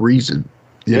no reason,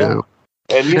 you know?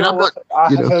 And you know what?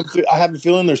 I have a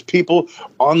feeling there's people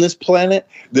on this planet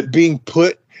that being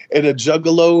put in a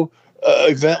juggalo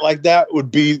event like that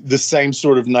would be the same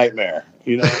sort of nightmare,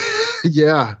 you know?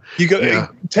 You go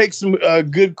take some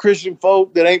good Christian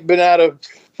folk that ain't been out of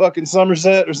fucking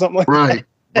Somerset or something like that.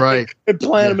 Right. And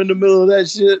plant them in the middle of that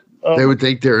shit. They would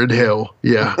think they're in hell.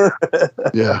 Yeah.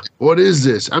 What is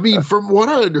this? I mean, from what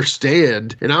I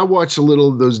understand, and I watch a little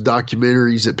of those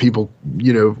documentaries that people,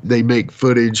 they make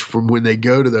footage from when they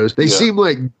go to those. They seem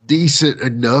like decent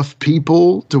enough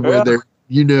people to where they're,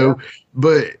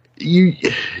 but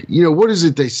what is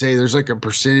it they say? There's like a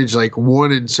percentage, like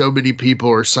 1 in so many people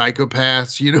are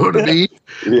psychopaths. You know what I mean?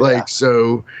 Like,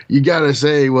 so you got to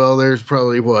say, well, there's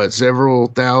probably several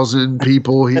thousand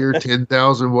people here,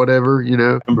 10,000, whatever, but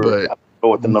I don't know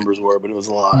what the numbers were, but it was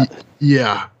a lot.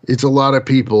 Yeah. It's a lot of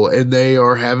people and they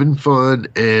are having fun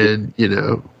and,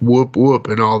 whoop, whoop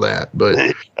and all that.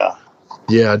 But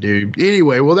yeah, dude.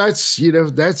 Anyway, well, that's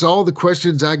all the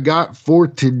questions I got for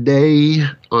today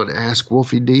on Ask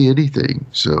Wolfie D Anything.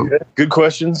 So good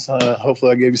questions.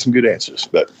 Hopefully I gave you some good answers,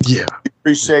 but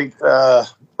appreciate,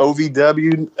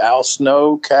 OVW, Al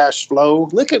Snow, Cash Flow.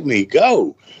 Look at me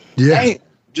go. Yeah.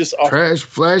 Just Trash,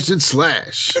 Flash, and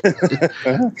Slash.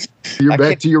 You're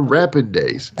back to your rapping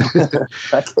days.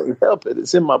 I can't help it.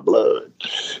 It's in my blood.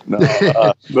 No,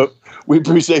 but we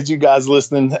appreciate you guys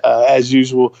listening as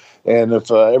usual. And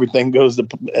if everything goes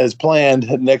as planned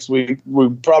next week,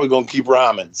 we're probably going to keep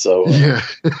rhyming. So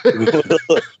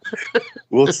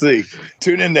we'll see.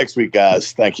 Tune in next week,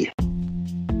 guys. Thank you.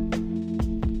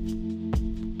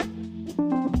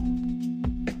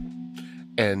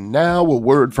 And now a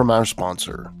word from our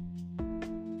sponsor.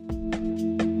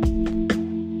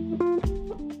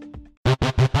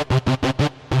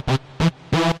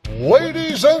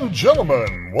 Ladies and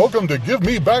gentlemen, welcome to Give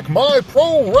Me Back My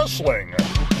Pro Wrestling,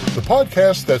 the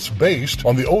podcast that's based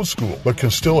on the old school but can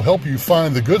still help you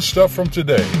find the good stuff from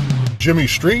today. Jimmy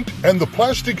Street and the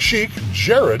Plastic Chic,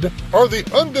 Jared, are the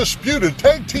undisputed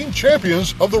tag team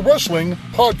champions of the wrestling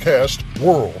podcast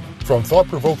world. From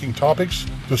thought-provoking topics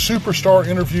to superstar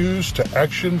interviews to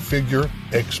action figure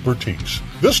expertise.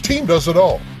 This team does it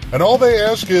all. And all they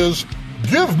ask is,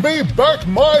 give me back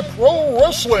my pro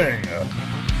wrestling!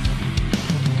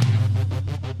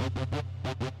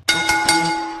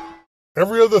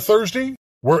 Every other Thursday,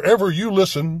 wherever you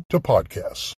listen to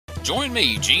podcasts. Join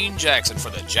me, Gene Jackson,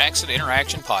 for the Jackson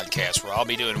Interaction Podcast, where I'll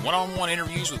be doing one-on-one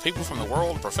interviews with people from the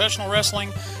world of professional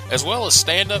wrestling, as well as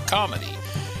stand-up comedy.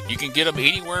 You can get them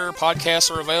anywhere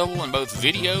podcasts are available in both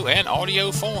video and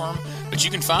audio form, but you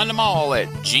can find them all at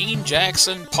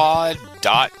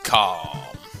GeneJacksonPod.com.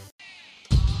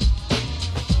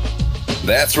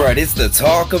 That's right, it's the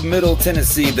talk of Middle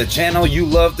Tennessee, the channel you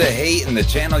love to hate and the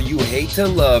channel you hate to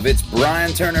love. It's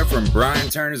Brian Turner from Brian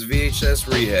Turner's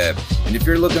VHS Rehab. And if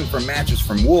you're looking for matches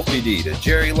from Wolfie D to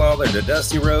Jerry Lawler to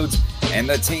Dusty Rhodes and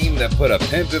the team that put a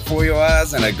pimp before your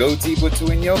eyes and a goatee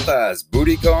between your thighs,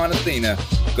 Booty Call and Athena,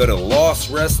 go to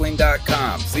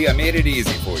LostWrestling.com. See, I made it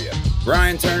easy for you.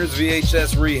 Brian Turner's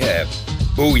VHS Rehab.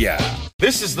 Booyah.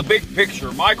 This is the big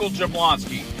picture, Michael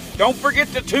Jablonski. Don't forget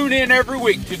to tune in every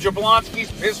week to Jablonski's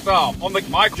Pissed Off on the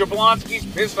Mike Jablonski's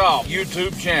Pissed Off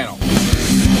YouTube channel.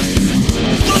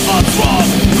 The Hot in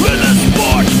the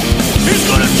sport, he's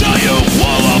gonna tell you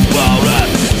all about it.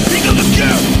 He doesn't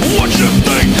care what you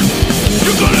think,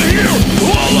 you're gonna hear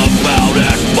all about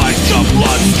it. Mike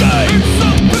Jablonski, he's so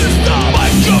pissed off.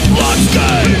 Mike Jablonski,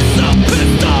 he's so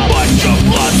pissed off. Mike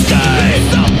Jablonski, he's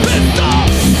so pissed off.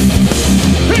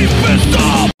 He's pissed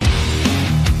off.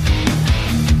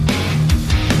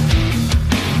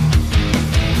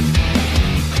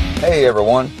 Hey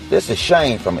everyone, this is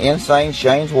Shane from Insane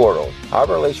Shane's World. I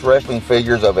release wrestling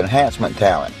figures of enhancement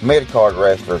talent, mid-card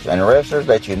wrestlers, and wrestlers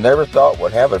that you never thought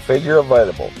would have a figure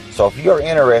available. So if you are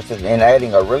interested in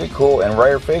adding a really cool and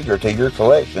rare figure to your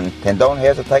collection, then don't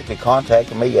hesitate to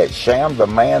contact me at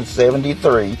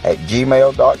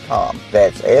shamtheman73@gmail.com.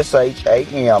 That's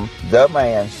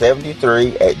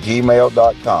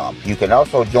SHAMtheman73@gmail.com. You can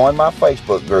also join my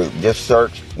Facebook group. Just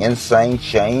search Insane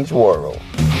Shane's World.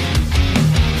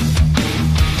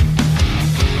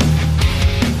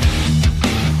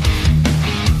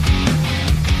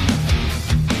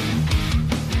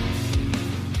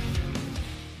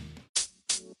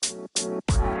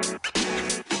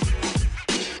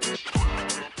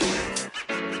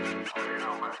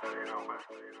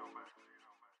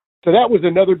 So that was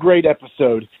another great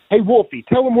episode. Hey, Wolfie,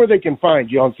 tell them where they can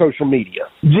find you on social media.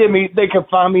 Jimmy, they can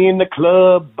find me in the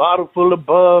club, bottle full of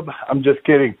bub. I'm just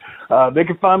kidding. They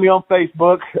can find me on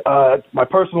Facebook. My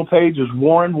personal page is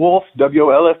Warren Wolf,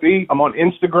 WOLFE. I'm on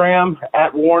Instagram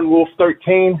at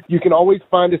WarrenWolf13. You can always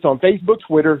find us on Facebook,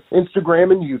 Twitter,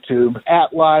 Instagram, and YouTube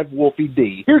at Live Wolfie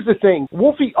D. Here's the thing.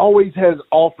 Wolfie always has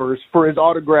offers for his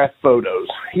autographed photos.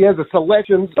 He has a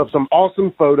selection of some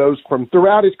awesome photos from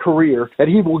throughout his career that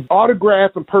he will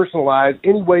autograph and personalize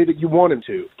any way that you want him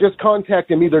to. Just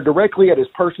contact him either directly at his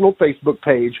personal Facebook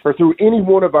page or through any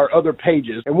one of our other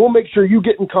pages, and we'll make sure you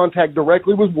get in contact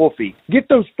directly with Wolfie. Get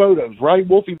those photos, right,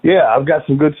 Wolfie? Yeah, I've got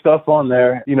some good stuff on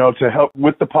there, to help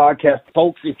with the podcast.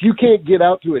 Folks, if you can't get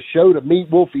out to a show to meet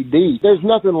Wolfie D, there's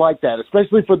nothing like that,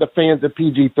 especially for the fans of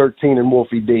PG-13 and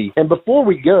Wolfie D. And before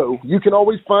we go, you can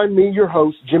always find me, your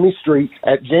host, Jimmy Street,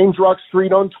 at James Rock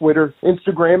Street on Twitter,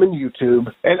 Instagram, and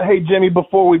YouTube. And hey, Jimmy,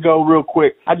 before we go real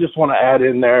quick, I just want to add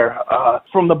in there,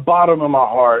 from the bottom of my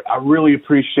heart, I really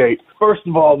appreciate, first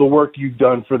of all, the work you've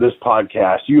done for this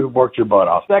podcast. You have worked your butt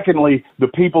off. Secondly, the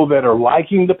people that are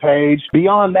liking the page.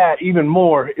 Beyond that, even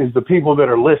more, is the people that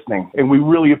are listening, and we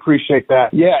really appreciate that.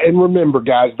 Yeah, and remember,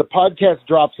 guys, the podcast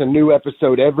drops a new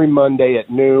episode every Monday at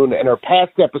noon, and our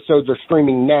past episodes are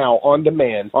streaming now on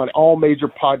demand on all major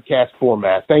podcast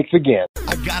formats. Thanks again.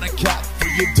 I got a cap for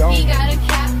your dome. He got a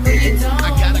cap for your dome. I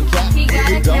got a cap for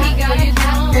your dome. He got a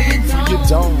cap for your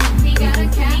dome. He got a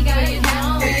cap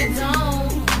for your dome.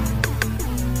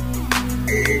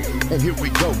 And here we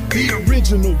go. The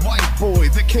original white boy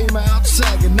that came out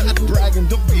sagging, not bragging,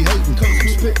 don't be hating, cause I'm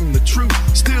spitting the truth.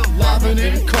 Still livin'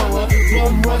 in color.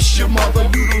 Bum rush your mother,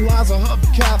 utilize a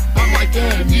hubcap, unlike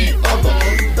any other.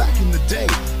 Back in the day,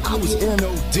 I was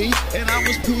NOD, and I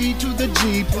was P to the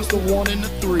G, plus the 1 and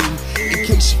the 3. In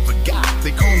case you forgot,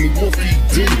 they call me Wolfie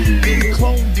D. Been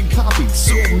cloned and copied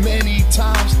so many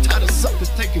times, tired of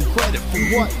suckers taking credit for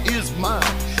what is mine.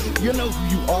 You know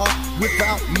who you are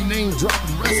without me name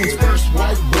dropping. Wrestling's first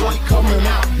white boy coming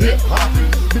out hip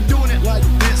hopping. Been doing it like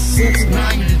this since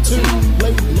 '92.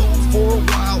 Laid low for a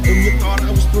while and you thought I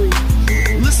was through.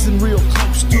 Listen real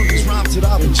close to these rhymes that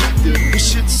I've injected.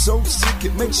 This shit's so sick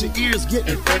it makes your ears get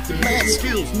infected. Mad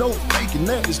skills, no faking,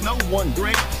 there is no one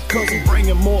great. Cause I'm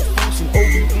bringing more folks than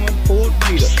Obi-Wan or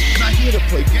Vader. Not here to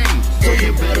play games, so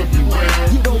you better beware.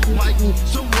 You don't like me,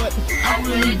 so what? I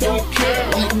really don't care.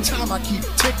 Like time I keep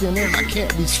ticking and I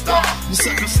can't be stopped. You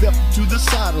sucker step to the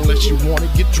side unless you wanna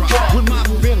get dropped. When I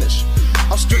finish,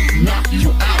 I'll straight knock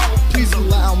you out. Please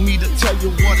allow me to tell you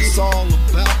what it's all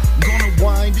about. I'm gonna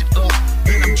wind it up,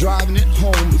 then I'm driving it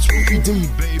home. It's Wolfie D,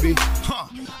 baby.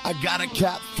 I got a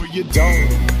cap for your dome.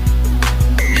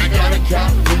 I got a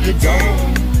cap for your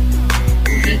dome.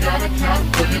 He got a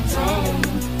cap for your dome.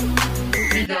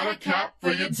 He got a cap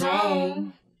for your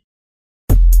dome.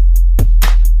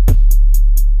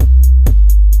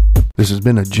 This has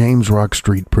been a James Rock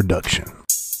Street production.